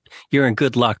Hayes, you're in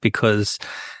good luck because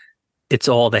it's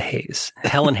all the Hayes.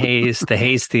 Helen Hayes, the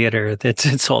Hayes Theater,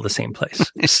 it's all the same place.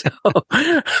 So.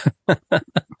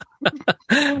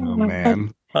 Oh,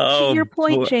 man. To your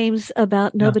point, James,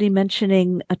 about nobody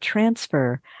mentioning a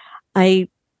transfer, I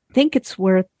think it's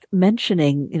worth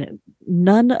mentioning,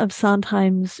 none of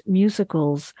Sondheim's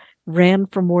musicals ran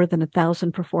for more than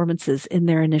 1,000 performances in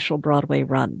their initial Broadway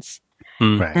runs.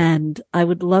 Right. And I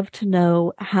would love to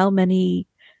know how many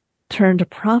turned a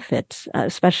profit,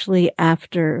 especially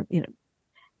after the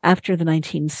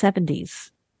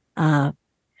 1970s.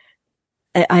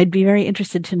 I'd be very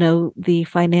interested to know the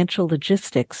financial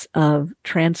logistics of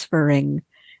transferring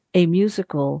a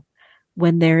musical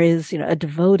when there is, a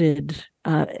devoted,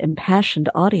 impassioned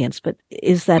audience. But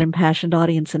is that impassioned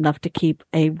audience enough to keep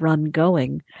a run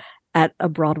going at a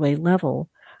Broadway level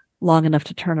long enough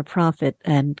to turn a profit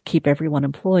and keep everyone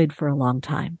employed for a long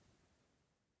time?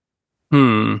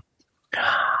 Let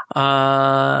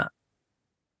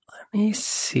me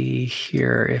see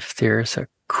here if there's a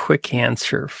quick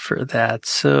answer for that.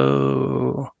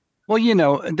 So,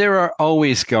 well, there are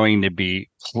always going to be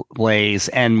plays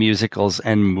and musicals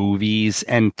and movies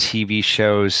and TV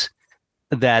shows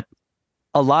that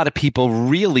a lot of people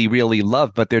really, really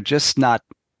love, but they're just not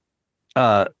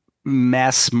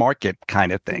mass market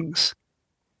kind of things.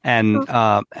 And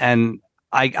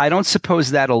I don't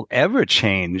suppose that'll ever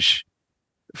change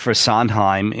for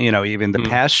Sondheim, even the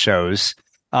past shows.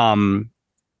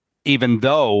 Even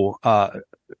though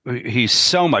he's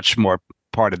so much more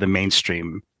part of the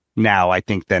mainstream now, I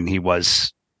think, than he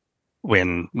was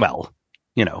in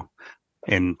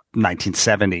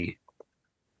 1970.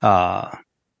 But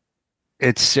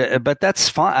that's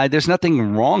fine. There's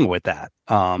nothing wrong with that.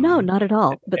 No, not at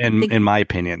all. But in my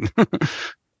opinion.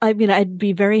 I mean, I'd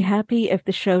be very happy if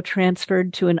the show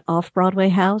transferred to an off-Broadway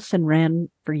house and ran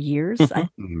for years.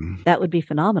 That would be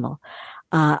phenomenal.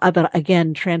 But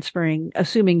again,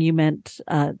 assuming you meant,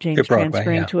 James, Broadway,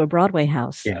 transferring to a Broadway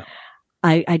house. Yeah.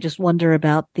 I just wonder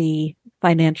about the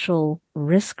financial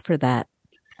risk for that.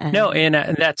 And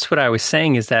that's what I was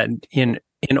saying is that in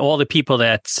all the people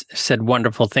that said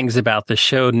wonderful things about the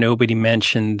show, nobody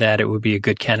mentioned that it would be a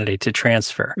good candidate to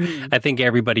transfer. I think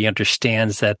everybody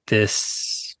understands that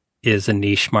this is a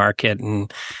niche market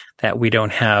and that we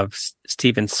don't have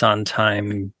Stephen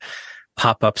Sondheim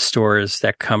pop-up stores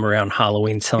that come around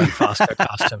Halloween selling Fosco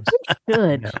costumes.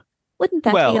 Good. Wouldn't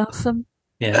that be awesome?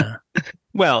 Yeah.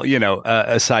 Well,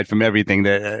 aside from everything,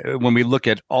 when we look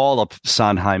at all of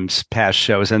Sondheim's past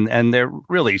shows, and they're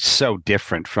really so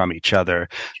different from each other,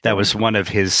 that was one of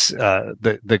his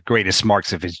the greatest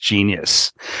marks of his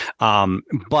genius.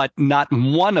 But not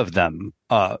one of them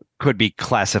could be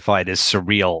classified as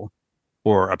surreal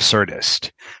or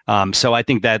absurdist. So I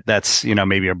think that's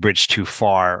maybe a bridge too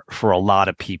far for a lot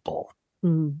of people.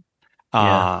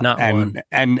 Not one.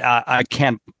 And I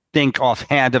can't think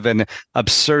offhand of an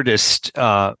absurdist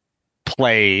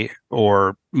play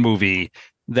or movie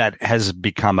that has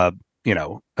become a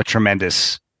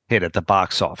tremendous hit at the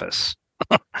box office,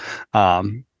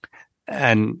 and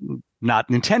not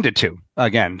intended to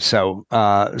again. So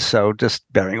just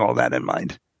bearing all that in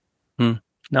mind.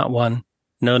 Not one.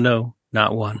 No,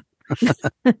 not one.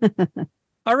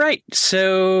 All right.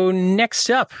 So next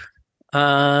up,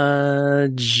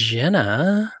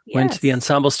 Jenna went to the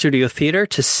Ensemble Studio Theater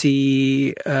to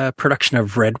see a production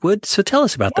of Redwood. So tell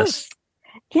us about this.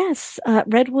 Yes.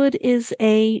 Redwood is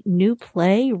a new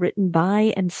play written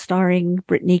by and starring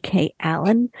Brittany K.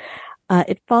 Allen.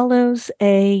 It follows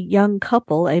a young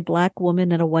couple, a Black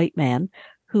woman and a white man,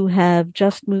 who have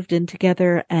just moved in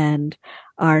together and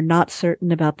are not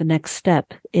certain about the next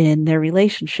step in their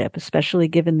relationship, especially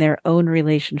given their own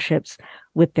relationships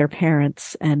with their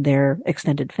parents and their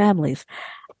extended families.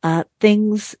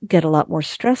 Things get a lot more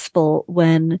stressful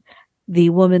when the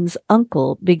woman's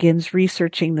uncle begins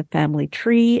researching the family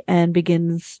tree and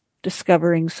begins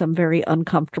discovering some very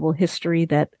uncomfortable history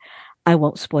that I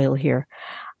won't spoil here.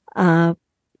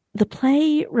 The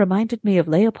play reminded me of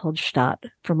Leopoldstadt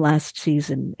from last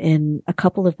season in a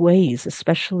couple of ways,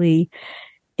 especially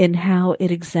in how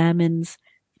it examines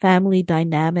family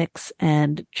dynamics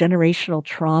and generational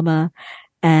trauma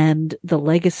and the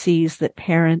legacies that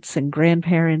parents and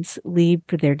grandparents leave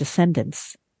for their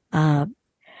descendants.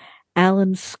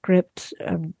 Alan's script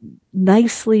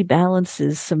nicely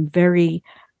balances some very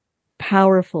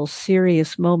powerful,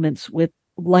 serious moments with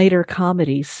lighter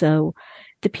comedy. So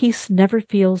the piece never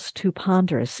feels too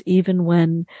ponderous, even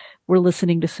when we're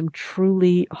listening to some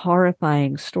truly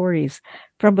horrifying stories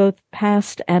from both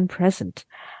past and present.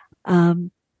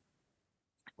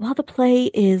 While the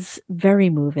play is very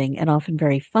moving and often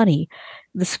very funny,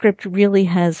 the script really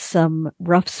has some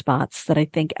rough spots that I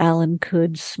think Alan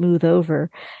could smooth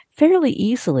over fairly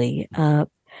easily. There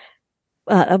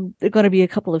are going to be a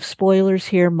couple of spoilers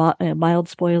here, mild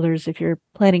spoilers. If you're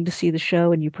planning to see the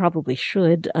show, and you probably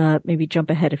should, maybe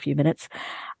jump ahead a few minutes.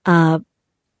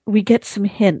 We get some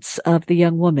hints of the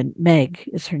young woman, Meg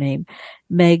is her name,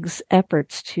 Meg's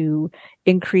efforts to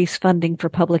increase funding for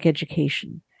public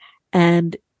education.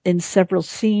 And in several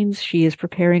scenes, she is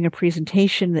preparing a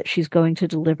presentation that she's going to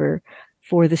deliver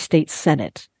for the state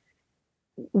senate.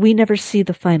 We never see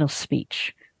the final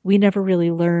speech. We never really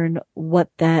learn what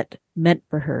that meant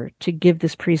for her to give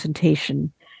this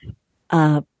presentation.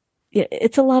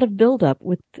 It's a lot of buildup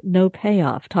with no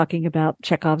payoff, talking about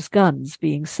Chekhov's guns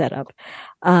being set up.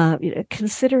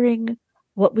 Considering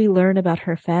what we learn about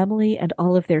her family and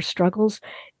all of their struggles,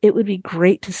 it would be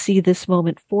great to see this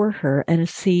moment for her and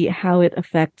see how it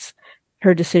affects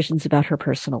her decisions about her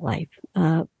personal life.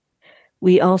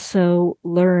 We also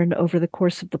learn over the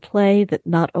course of the play that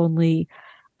not only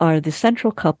are the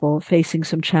central couple facing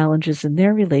some challenges in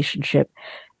their relationship,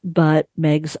 but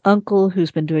Meg's uncle, who's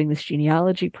been doing this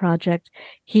genealogy project,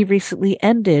 he recently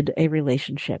ended a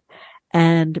relationship,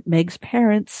 and Meg's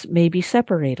parents may be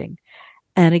separating.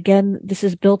 And again, this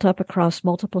is built up across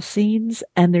multiple scenes,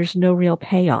 and there's no real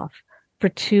payoff for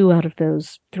 2 out of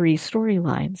those 3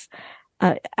 storylines.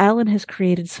 Alan has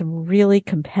created some really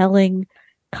compelling,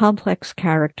 complex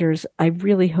characters. I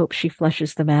really hope she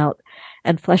fleshes them out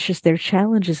and fleshes their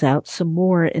challenges out some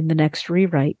more in the next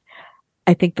rewrite.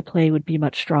 I think the play would be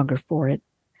much stronger for it.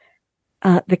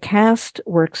 The cast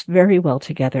works very well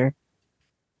together.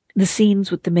 The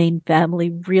scenes with the main family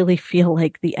really feel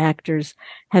like the actors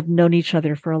have known each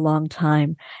other for a long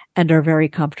time and are very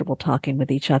comfortable talking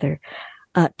with each other.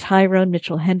 Tyrone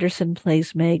Mitchell Henderson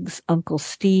plays Meg's Uncle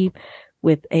Steve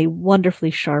with a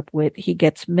wonderfully sharp wit. He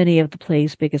gets many of the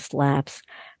play's biggest laughs.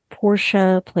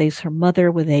 Portia plays her mother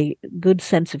with a good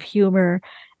sense of humor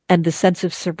and the sense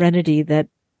of serenity that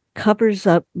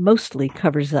mostly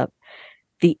covers up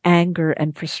the anger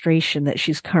and frustration that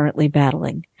she's currently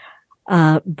battling.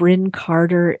 Bryn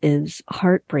Carter is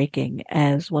heartbreaking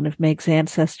as one of Meg's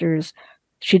ancestors.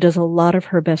 She does a lot of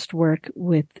her best work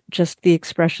with just the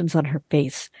expressions on her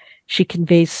face. She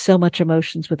conveys so much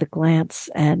emotions with a glance,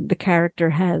 and the character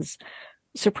has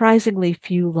surprisingly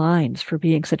few lines for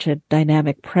being such a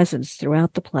dynamic presence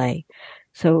throughout the play.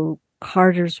 So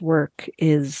Carter's work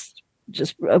is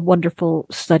just a wonderful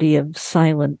study of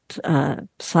silent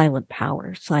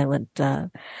power, silent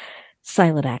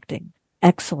acting.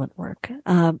 Excellent work.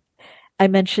 I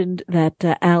mentioned that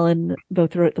Alan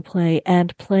both wrote the play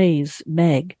and plays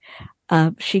Meg.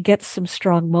 She gets some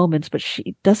strong moments, but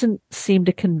she doesn't seem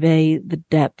to convey the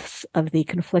depths of the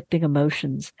conflicting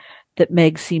emotions that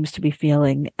Meg seems to be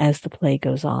feeling as the play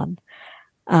goes on.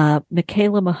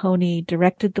 Michaela Mahoney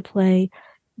directed the play.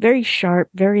 Very sharp,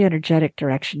 very energetic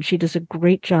direction. She does a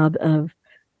great job of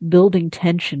building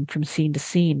tension from scene to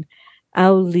scene.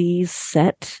 Ao Lee's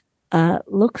set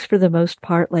looks for the most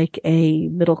part like a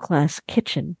middle-class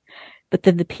kitchen, but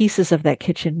then the pieces of that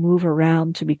kitchen move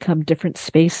around to become different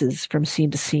spaces from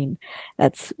scene to scene.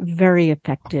 That's very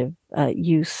effective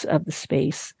use of the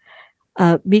space.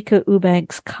 Mika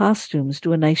Eubank's costumes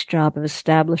do a nice job of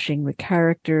establishing the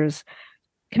characters'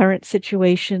 current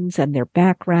situations and their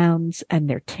backgrounds and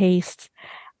their tastes.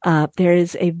 There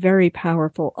is a very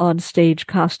powerful on-stage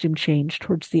costume change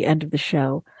towards the end of the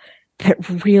show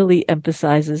that really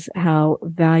emphasizes how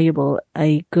valuable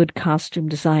a good costume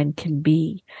design can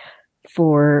be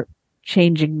for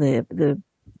changing the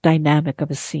dynamic of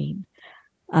a scene.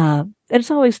 And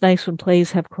it's always nice when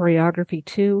plays have choreography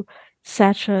too.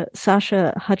 Sasha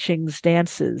Hutchings'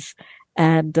 dances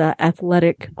and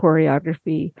athletic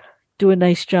choreography do a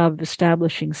nice job of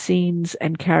establishing scenes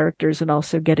and characters and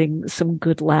also getting some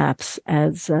good laughs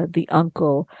as the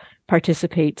uncle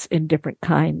participates in different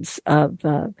kinds of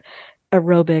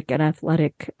aerobic and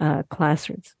athletic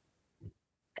classes.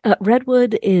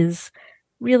 Redwood is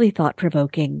really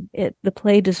thought-provoking. The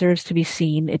play deserves to be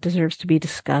seen. It deserves to be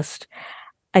discussed.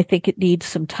 I think it needs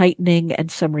some tightening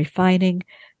and some refining,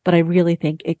 but I really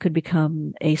think it could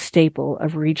become a staple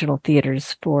of regional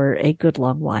theaters for a good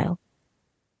long while.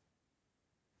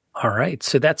 All right.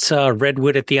 So that's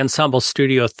Redwood at the Ensemble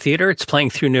Studio Theater. It's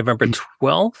playing through November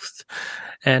 12th,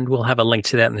 and we'll have a link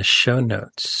to that in the show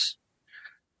notes.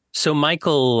 So,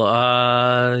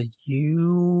 Michael,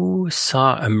 you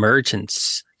saw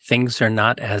Emergence. Things are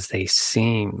not as they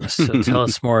seem. So tell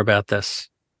us more about this.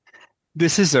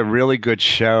 This is a really good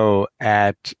show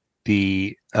at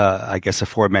the, I guess,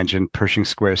 aforementioned Pershing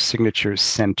Square Signature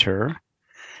Center.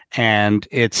 And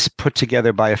it's put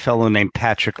together by a fellow named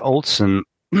Patrick Olson,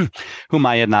 whom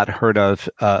I had not heard of.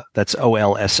 That's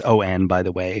Olson, by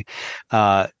the way.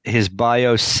 His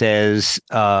bio says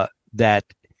that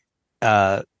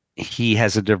he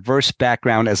has a diverse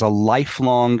background as a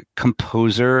lifelong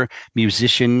composer,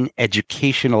 musician,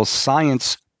 educational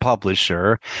science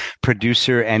publisher,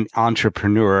 producer, and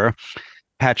entrepreneur.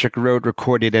 Patrick wrote,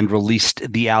 recorded, and released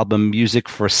the album Music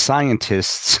for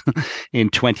Scientists in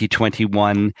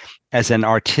 2021 as an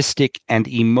artistic and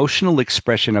emotional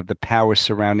expression of the power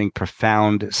surrounding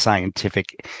profound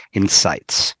scientific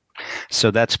insights. So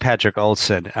that's Patrick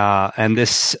Olson. And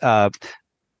this,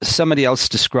 somebody else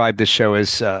described the show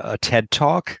as a TED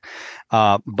Talk,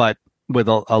 but with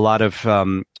a lot of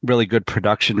really good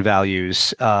production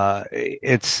values. Patrick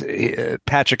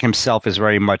himself is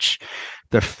very much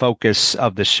the focus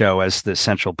of the show as the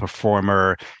central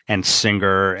performer and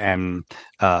singer and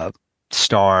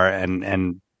star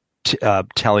and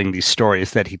telling these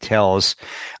stories that he tells.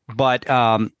 But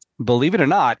believe it or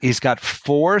not, he's got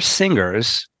 4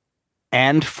 singers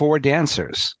and 4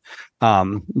 dancers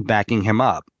backing him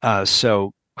up.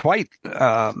 So quite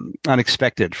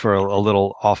unexpected for a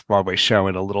little off-Broadway show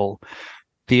in a little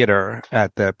theater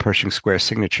at the Pershing Square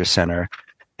Signature Center.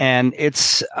 And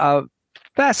it's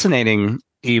fascinating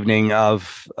evening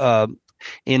of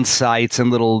insights and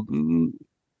little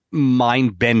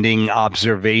mind-bending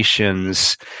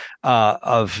observations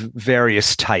of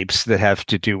various types that have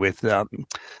to do with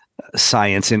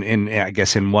science in I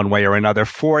guess in one way or another.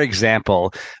 For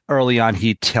example, early on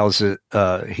he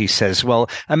says, well,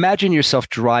 imagine yourself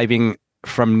driving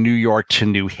from New York to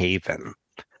New Haven.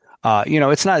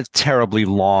 It's not a terribly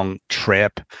long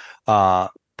trip.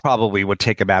 Probably would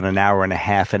take about an hour and a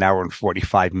half, an hour and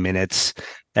 45 minutes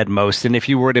at most. And if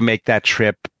you were to make that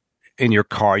trip in your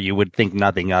car, you would think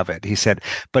nothing of it. He said,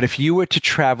 but if you were to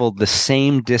travel the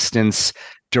same distance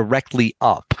directly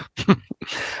up,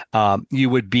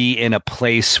 you would be in a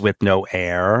place with no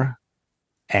air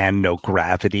and no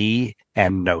gravity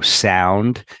and no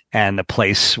sound, and a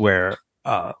place where,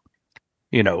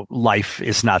 life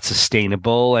is not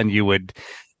sustainable, and you would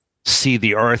see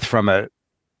the earth from a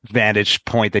vantage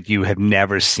point that you have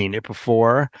never seen it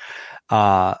before.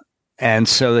 And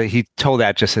so he told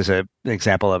that just as an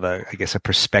example of a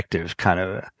perspective kind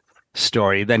of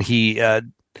story. Then he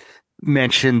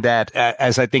mentioned that,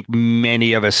 as I think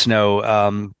many of us know,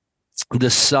 the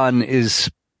sun is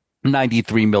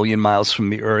 93 million miles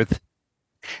from the earth.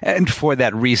 And for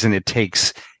that reason, it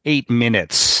takes 8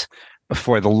 minutes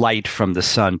for the light from the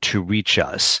sun to reach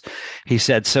us. He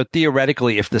said, so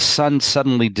theoretically, if the sun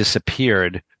suddenly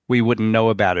disappeared, we wouldn't know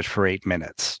about it for 8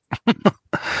 minutes.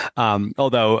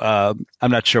 Although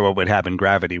I'm not sure what would happen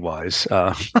gravity-wise.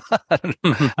 I don't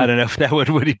know if that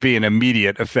would be an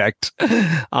immediate effect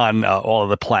on all of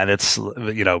the planets,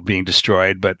 being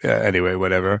destroyed. But anyway,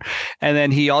 whatever. And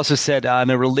then he also said, on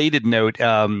a related note,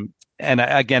 I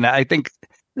think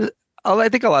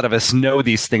a lot of us know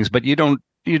these things, but you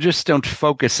just don't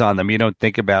focus on them. You don't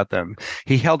think about them.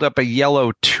 He held up a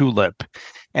yellow tulip,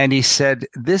 and he said,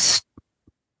 this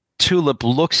tulip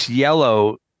looks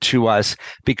yellow to us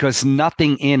because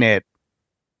nothing in it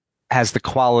has the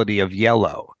quality of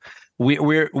yellow.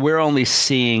 We're only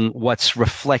seeing what's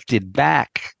reflected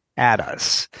back at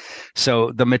us.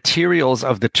 So the materials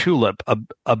of the tulip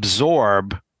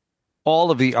absorb all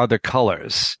of the other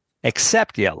colors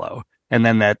except yellow, and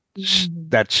then that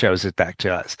shows it back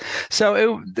to us.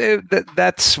 So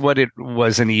that's what it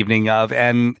was an evening of.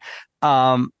 And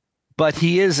but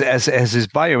he is, as his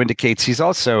bio indicates, he's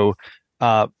also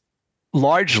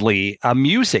largely a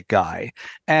music guy.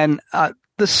 And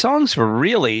the songs were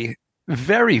really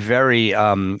very, very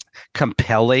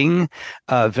compelling,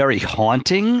 very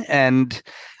haunting, and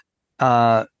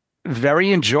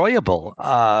very enjoyable.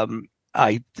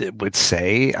 I would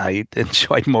say I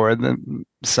enjoyed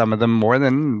some of them more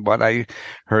than what I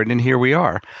heard, and here we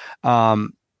are.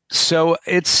 So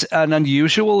it's an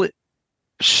unusual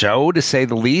show, to say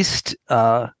the least.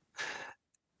 But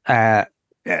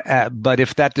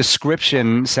if that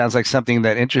description sounds like something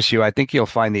that interests you, I think you'll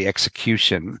find the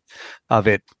execution of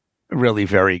it really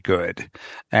very good,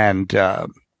 and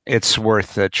it's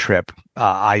worth a trip.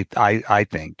 I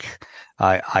think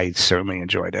I certainly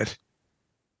enjoyed it.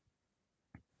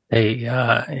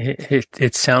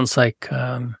 It sounds like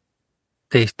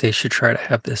they should try to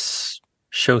have this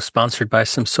show sponsored by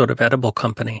some sort of edible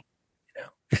company. You know,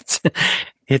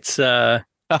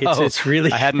 it's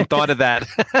really I hadn't thought of that.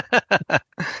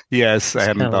 Yes, I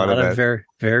hadn't thought of that. Very,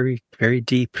 very, very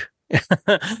deep.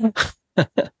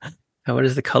 What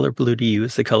is the color blue to you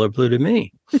is the color blue to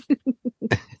me.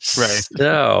 Right.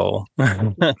 So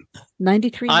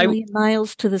 93 million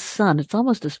miles to the sun. It's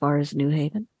almost as far as New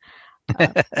Haven.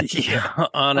 Yeah,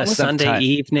 on a Sunday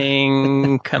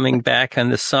evening, coming back in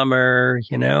the summer,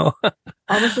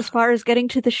 almost as far as getting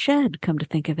to the shed, come to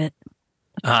think of it.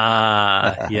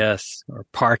 Yes, or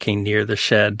parking near the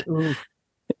shed.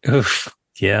 Oof.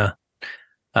 Yeah.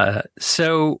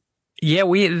 So yeah,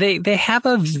 they have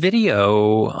a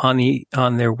video on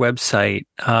their website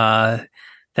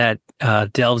that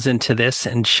delves into this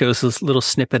and shows this little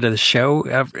snippet of the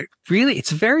show. Really,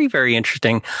 it's very, very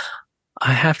interesting.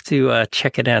 I have to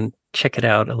check it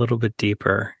out a little bit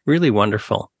deeper. Really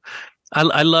wonderful.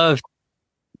 I love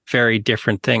very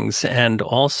different things, and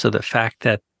also the fact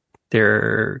that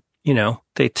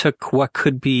they took what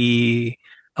could be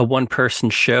a one-person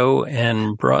show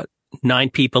and brought 9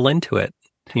 people into it.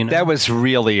 That was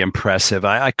really impressive.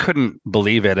 I couldn't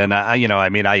believe it, and I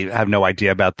have no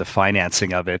idea about the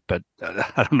financing of it, but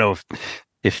I don't know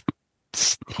if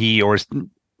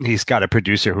he's got a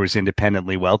producer who's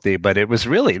independently wealthy, but it was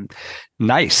really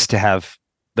nice to have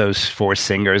those 4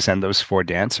 singers and those 4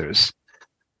 dancers.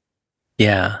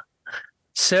 Yeah.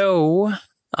 So,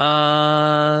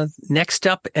 next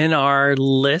up in our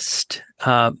list,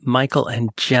 Michael and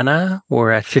Jenna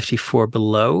were at 54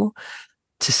 Below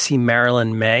to see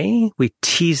Marilyn May. We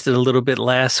teased it a little bit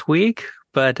last week,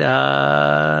 but,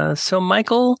 so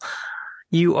Michael,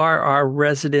 you are our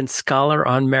resident scholar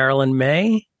on Marilyn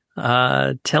May.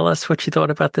 Tell us what you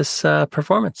thought about this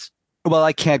performance. Well,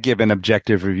 I can't give an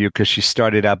objective review because she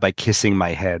started out by kissing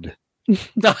my head.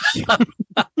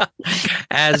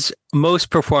 As most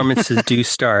performances do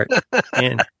start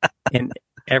in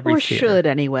every or theater. Should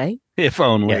anyway. If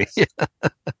only. Yes.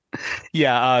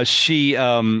 Yeah, she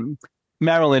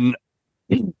Marilyn,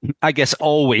 I guess,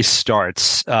 always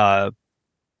starts her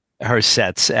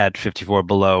sets at 54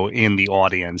 Below in the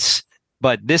audience.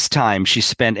 But this time she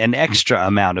spent an extra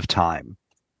amount of time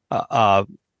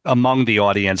among the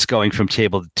audience, going from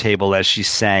table to table as she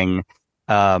sang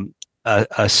a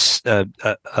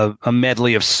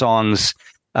medley of songs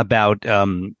about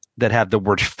that have the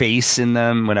word face in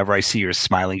them. Whenever I see your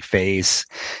smiling face,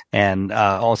 and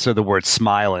also the word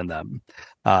smile in them,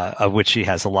 of which she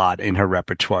has a lot in her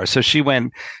repertoire. So she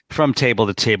went from table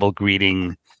to table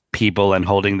greeting people and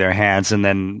holding their hands. And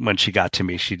then when she got to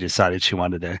me, she decided she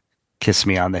wanted to kiss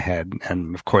me on the head.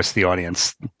 And of course, the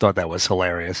audience thought that was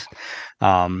hilarious.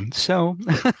 So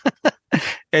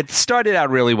it started out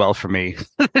really well for me,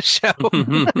 the show.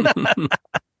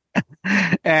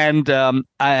 And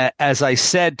as I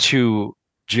said to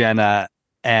Jenna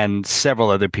and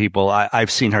several other people,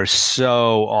 I've seen her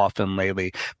so often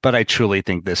lately, but I truly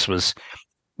think this was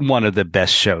one of the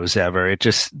best shows ever.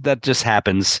 That just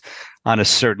happens on a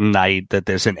certain night, that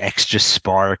there's an extra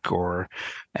spark or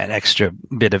an extra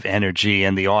bit of energy,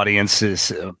 and the audience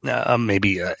is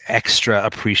maybe extra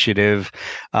appreciative.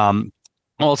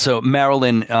 Also,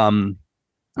 Marilyn,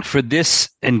 for this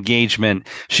engagement,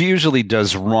 she usually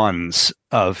does runs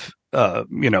of,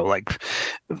 like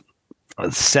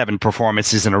 7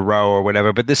 performances in a row or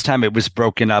whatever. But this time it was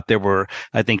broken up. There were,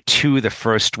 I think, 2 the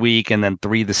first week, and then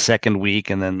 3 the second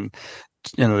week, and then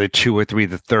the 2 or 3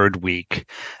 the third week.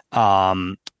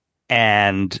 And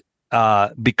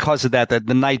because of that,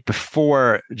 the night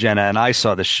before Jenna and I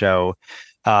saw the show,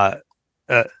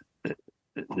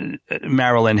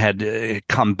 Marilyn had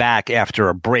come back after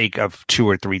a break of 2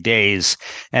 or 3 days,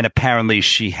 and apparently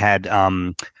she had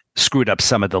screwed up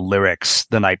some of the lyrics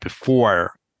the night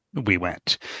before we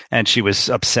went, and she was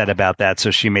upset about that. So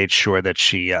she made sure that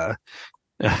she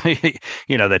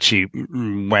that she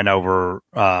went over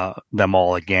them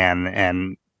all again,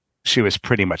 and she was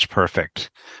pretty much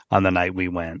perfect on the night we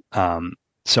went.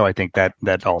 So I think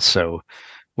that also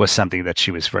was something that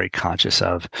she was very conscious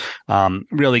of.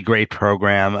 Really great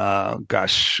program.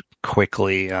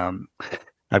 Quickly,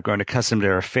 I've grown accustomed to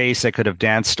her face. I could have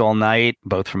danced all night,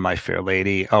 both from My Fair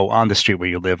Lady. Oh, On the Street Where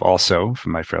You Live, also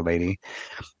from My Fair Lady.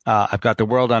 I've got the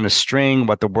world on a string.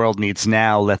 What the world needs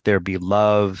now. Let there be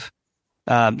love.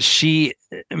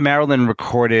 Marilyn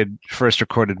first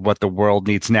recorded What the World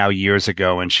Needs Now years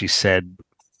ago, and she said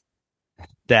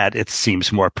that it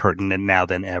seems more pertinent now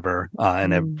than ever.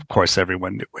 And of course,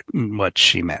 everyone knew what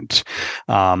she meant.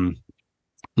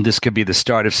 This could be the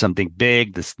start of something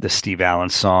big. The Steve Allen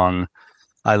song,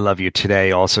 I Love You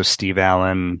Today, also Steve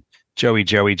Allen, Joey,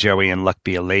 and Luck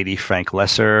Be a Lady, Frank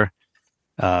Lesser,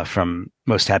 from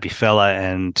Most Happy Fella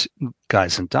and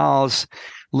Guys and Dolls,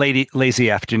 Lazy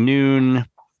Afternoon,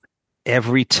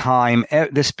 Every Time,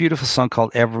 this beautiful song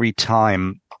called Every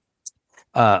Time,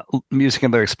 music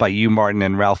and lyrics by Hugh Martin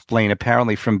and Ralph Blaine,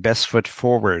 apparently from Best Foot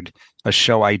Forward, a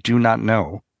show I do not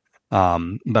know, but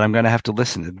I'm going to have to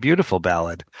listen to it. Beautiful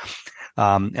ballad.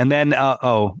 And then,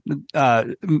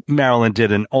 Marilyn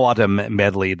did an autumn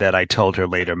medley that I told her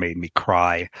later made me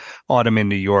cry. Autumn in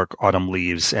New York, Autumn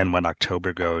Leaves, and When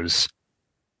October Goes.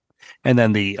 And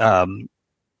then the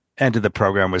end of the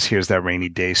program was Here's That Rainy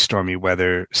Day, Stormy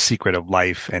Weather, Secret of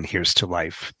Life, and Here's to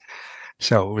Life.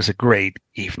 So it was a great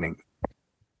evening.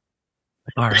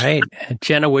 All right.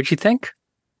 Jenna, what'd you think?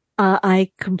 I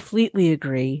completely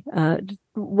agree.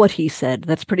 What he said,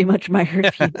 that's pretty much my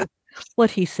review.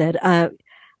 What he said. I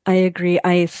agree.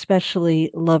 I especially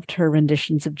loved her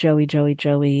renditions of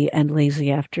Joey, and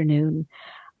Lazy Afternoon.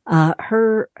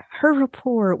 Her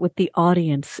rapport with the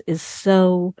audience is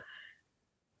so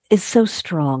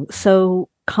strong, so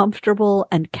comfortable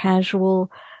and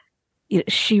casual.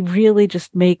 She really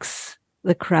just makes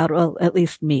the crowd, well, at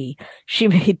least me, she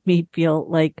made me feel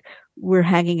like we're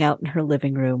hanging out in her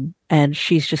living room and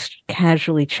she's just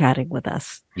casually chatting with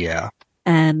us. Yeah.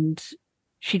 And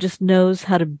she just knows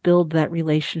how to build that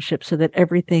relationship so that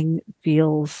everything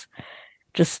feels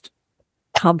just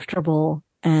comfortable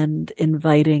and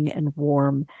inviting and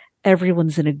warm.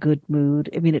 Everyone's in a good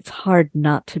mood. I mean, it's hard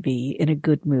not to be in a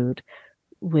good mood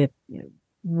with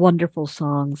wonderful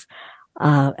songs,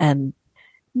 and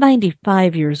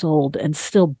 95 years old and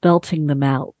still belting them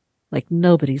out like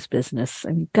nobody's business.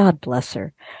 I mean, God bless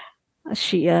her.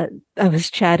 I was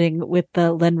chatting with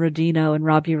Len Rodino and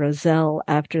Robbie Roselle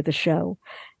after the show,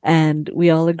 and we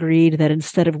all agreed that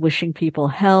instead of wishing people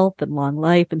health and long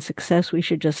life and success, we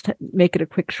should just make it a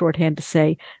quick shorthand to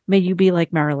say, may you be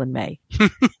like Marilyn May.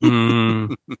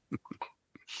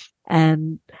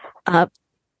 And,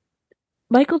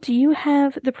 Michael, do you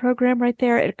have the program right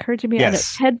there? It occurred to me.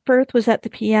 Yes. Ted Firth was at the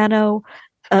piano.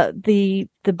 The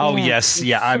Oh, yes.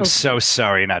 Yeah. I'm so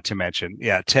sorry not to mention.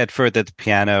 Yeah. Ted Firth at the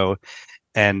piano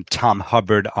and Tom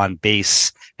Hubbard on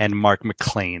bass and Mark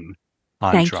McLean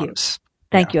on drums.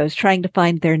 Thank you. I was trying to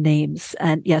find their names.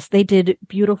 And yes, they did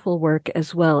beautiful work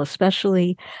as well,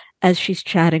 especially as she's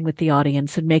chatting with the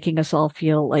audience and making us all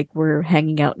feel like we're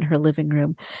hanging out in her living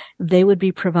room. They would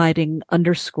be providing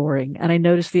underscoring. And I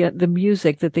noticed the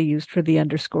music that they used for the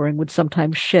underscoring would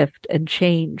sometimes shift and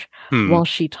change while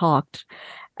she talked.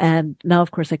 And now,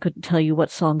 of course, I couldn't tell you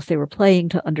what songs they were playing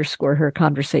to underscore her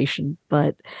conversation,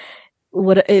 but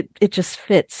it just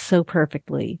fits so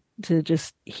perfectly to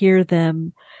just hear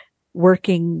them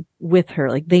working with her.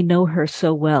 Like, they know her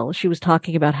so well. She was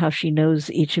talking about how she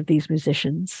knows each of these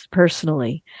musicians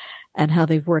personally and how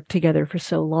they've worked together for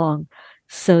so long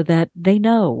so that they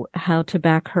know how to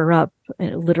back her up,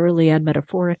 literally and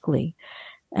metaphorically.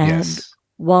 And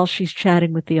while she's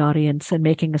chatting with the audience and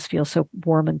making us feel so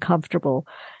warm and comfortable,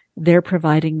 they're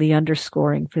providing the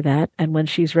underscoring for that. And when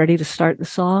she's ready to start the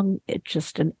song, it's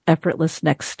just an effortless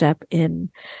next step in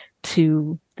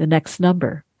to the next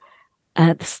number.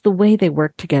 The way they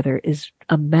work together is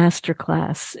a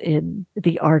masterclass in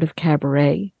the art of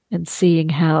cabaret, and seeing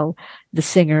how the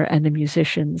singer and the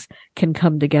musicians can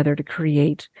come together to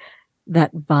create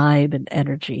that vibe and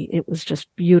energy. It was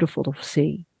just beautiful to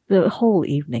see the whole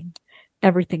evening.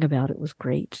 Everything about it was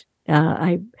great.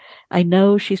 I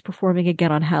know she's performing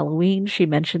again on Halloween. She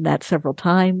mentioned that several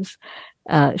times.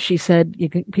 She said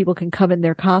people can come in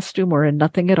their costume or in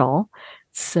nothing at all.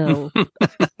 So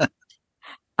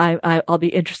I'll be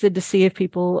interested to see if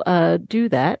people do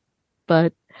that.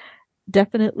 But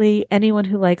definitely anyone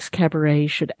who likes cabaret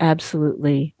should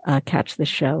absolutely catch the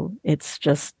show. It's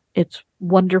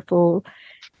wonderful,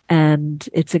 and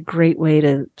it's a great way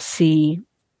to see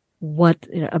what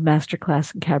a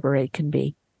masterclass in cabaret can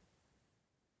be.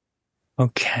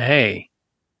 Okay.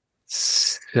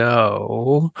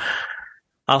 So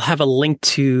I'll have a link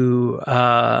to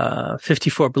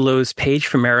 54 Below's page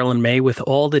for Marilyn May with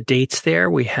all the dates there.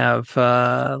 We have,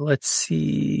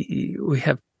 we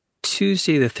have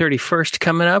Tuesday the 31st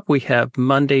coming up. We have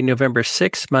Monday, November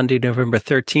 6th, Monday, November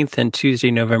 13th, and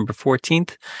Tuesday, November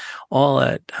 14th, all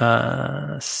at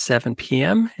 7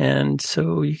 p.m. And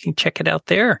so you can check it out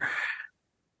there.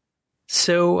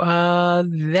 So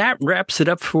that wraps it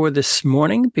up for this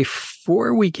morning.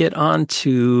 Before we get on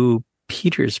to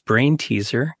Peter's brain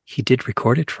teaser. He did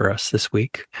record it for us this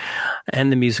week. And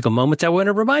the musical moments. I want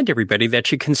to remind everybody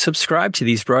that you can subscribe to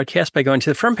these broadcasts by going to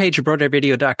the front page of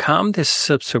BroadwayRadio.com. This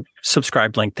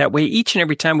subscribe link. That way, each and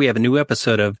every time we have a new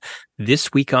episode of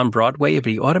This Week on Broadway, it'll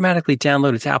be automatically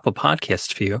downloaded to Apple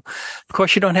Podcasts for you. Of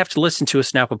course, you don't have to listen to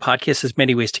us on Apple Podcasts. There's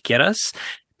many ways to get us.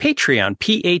 Patreon,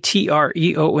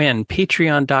 Patreon,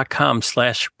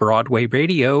 patreon.com/Broadway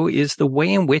Radio is the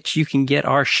way in which you can get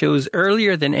our shows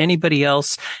earlier than anybody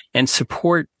else and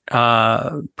support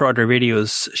Broadway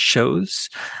Radio's shows.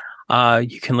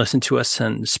 You can listen to us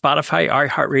on Spotify,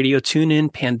 iHeartRadio,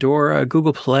 TuneIn, Pandora,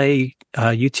 Google Play,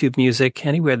 YouTube Music,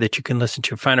 anywhere that you can listen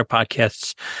to finer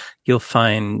podcasts, you'll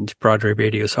find Broadway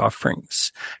Radio's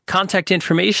offerings. Contact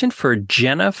information for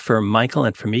Jenna, for Michael,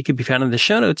 and for me can be found in the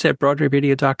show notes at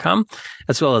BroadwayRadio.com,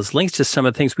 as well as links to some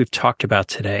of the things we've talked about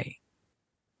today.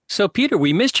 So, Peter,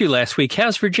 we missed you last week.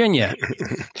 How's Virginia?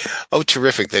 Oh,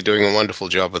 terrific. They're doing a wonderful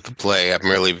job with the play. I'm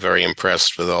really very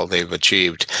impressed with all they've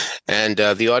achieved. And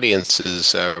the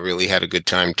audiences really had a good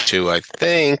time, too, I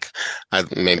think.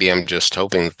 Maybe I'm just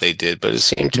hoping that they did, but it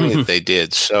seemed to me that they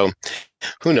did. So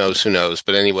who knows?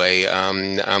 But anyway,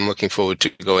 I'm looking forward to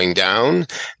going down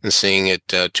and seeing it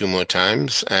 2 more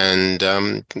times. And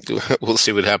we'll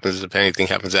see what happens if anything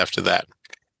happens after that.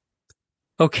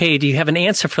 Okay, do you have an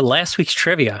answer for last week's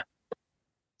trivia?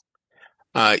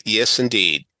 Yes,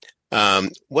 indeed.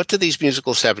 What do these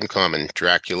musicals have in common?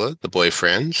 Dracula, The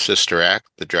Boyfriend, Sister Act,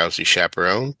 The Drowsy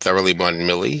Chaperone, Thoroughly Modern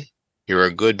Millie, You're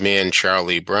a Good Man,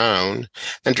 Charlie Brown,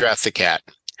 and Drat the Cat.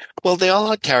 Well, they all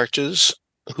had characters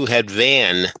who had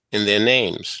Van in their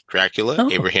names. Dracula,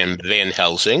 Abraham Van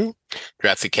Helsing,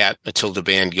 Drat the Cat, Matilda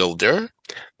Van Gilder,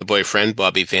 The Boyfriend,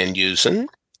 Bobby Van Heusen,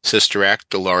 Sister Act,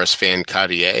 Dolores Van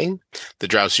Cartier, The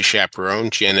Drowsy Chaperone,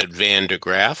 Janet Van der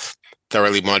Graaf,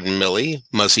 Thoroughly Modern Millie,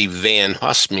 Muzzy Van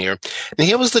Hosmeer. And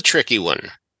here was the tricky one.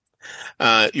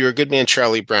 You're a Good Man,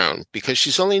 Charlie Brown, because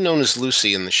she's only known as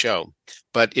Lucy in the show.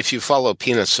 But if you follow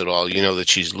Peanuts at all, you know that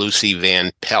she's Lucy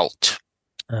Van Pelt.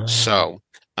 So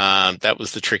that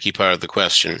was the tricky part of the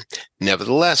question.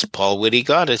 Nevertheless, Paul Whitty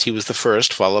got it. He was the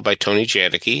first, followed by Tony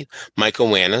Janicki, Michael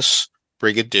Wanis,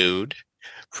 Brigadude,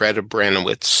 Fred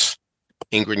Abranowitz,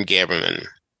 Ingrid Gaberman.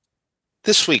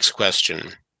 This week's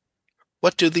question.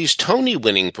 What do these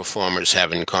Tony-winning performers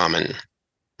have in common?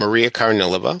 Maria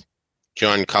Karnilova,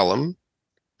 John Cullum,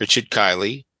 Richard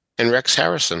Kiley, and Rex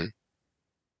Harrison.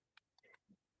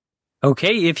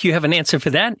 Okay, if you have an answer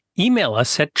for that, email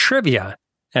us at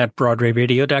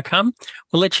trivia@BroadwayRadio.com.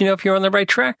 We'll let you know if you're on the right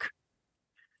track.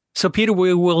 So, Peter,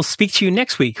 we will speak to you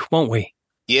next week, won't we?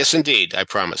 Yes, indeed. I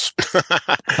promise.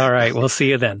 All right. We'll see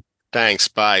you then. Thanks.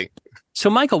 Bye. So,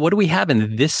 Michael, what do we have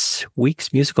in this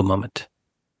week's musical moment?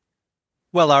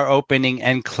 Well, our opening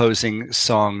and closing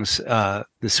songs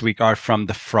this week are from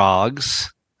the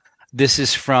Frogs. This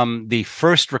is from the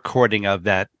first recording of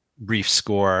that brief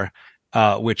score,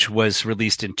 which was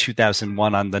released in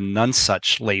 2001 on the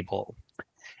Nonesuch label.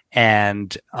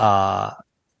 And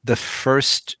the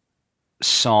first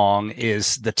song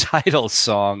is the title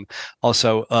song,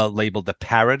 also labeled the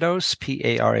Parados,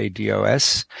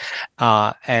 Parados,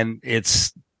 and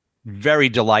it's very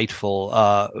delightful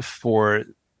for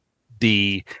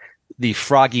the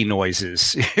froggy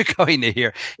noises you're going to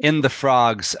hear in the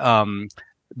Frogs.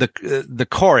 The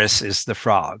chorus is the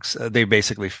Frogs. They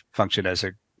basically function as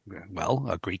a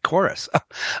Greek chorus,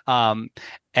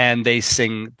 and they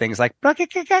sing things like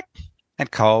and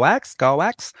coax,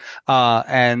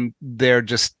 and they're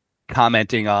just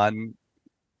commenting on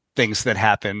things that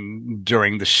happen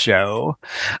during the show.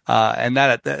 And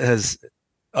that has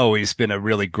always been a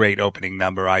really great opening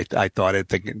number. I thought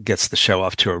it gets the show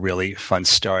off to a really fun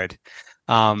start.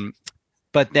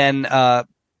 But then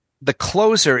the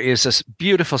closer is a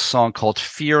beautiful song called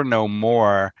Fear No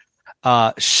More.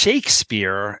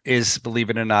 Shakespeare is,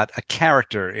 believe it or not, a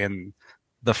character in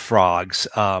the Frogs.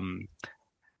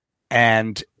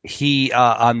 And he,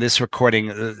 on this recording,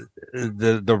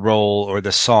 the role or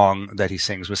the song that he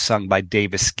sings was sung by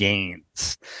Davis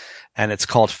Gaines, and it's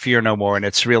called Fear No More, and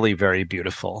it's really very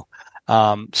beautiful.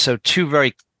 So 2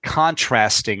 very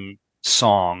contrasting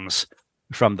songs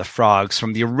from the Frogs,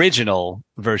 from the original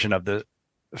version of the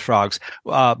Frogs,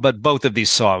 but both of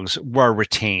these songs were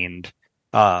retained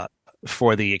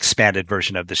for the expanded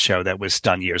version of the show that was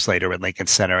done years later at Lincoln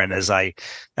Center. And as I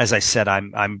said,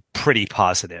 I'm pretty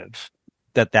positive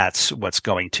that that's what's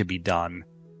going to be done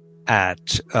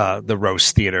at the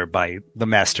Rose Theater by the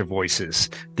Master Voices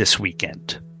this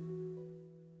weekend.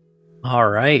 All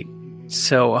right.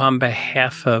 So on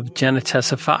behalf of Jenna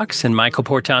Tessa Fox and Michael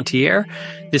Portantiere,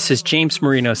 this is James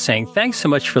Marino saying thanks so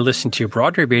much for listening to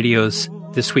Broadway Radio's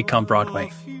This Week on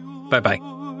Broadway. Bye-bye.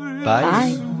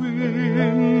 Bye.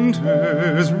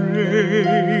 Winter's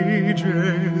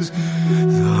rages,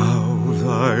 thou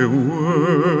thy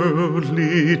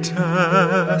worldly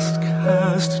task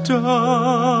hast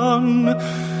done.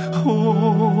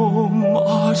 Home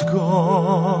art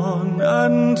gone,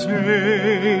 and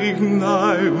ta'en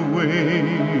thy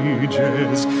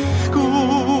wages.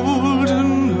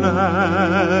 Golden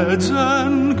lads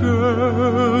and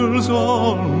girls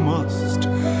all must,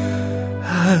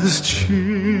 as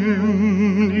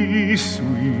chimney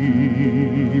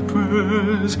sweepers,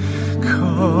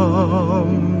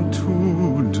 come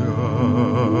to dust.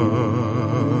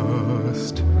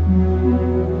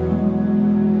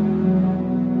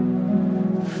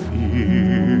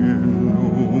 Fear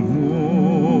no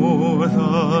more the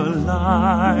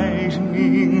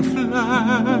lightning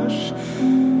flash,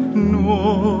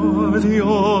 nor the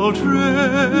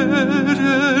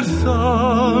all-dreaded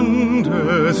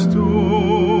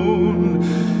thunderstone.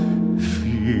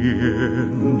 Fear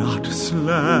not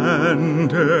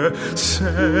slander,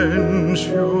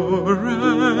 censure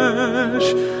rash.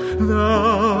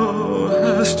 Thou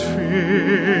hast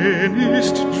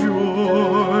finished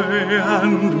joy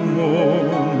and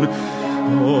moan.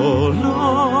 All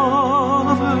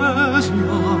lovers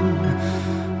young,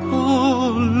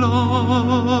 all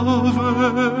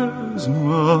lovers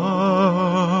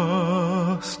must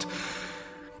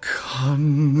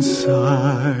consign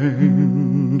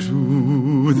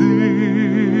to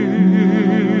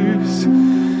this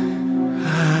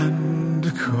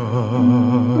and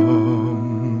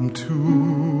come to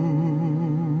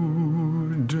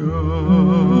die.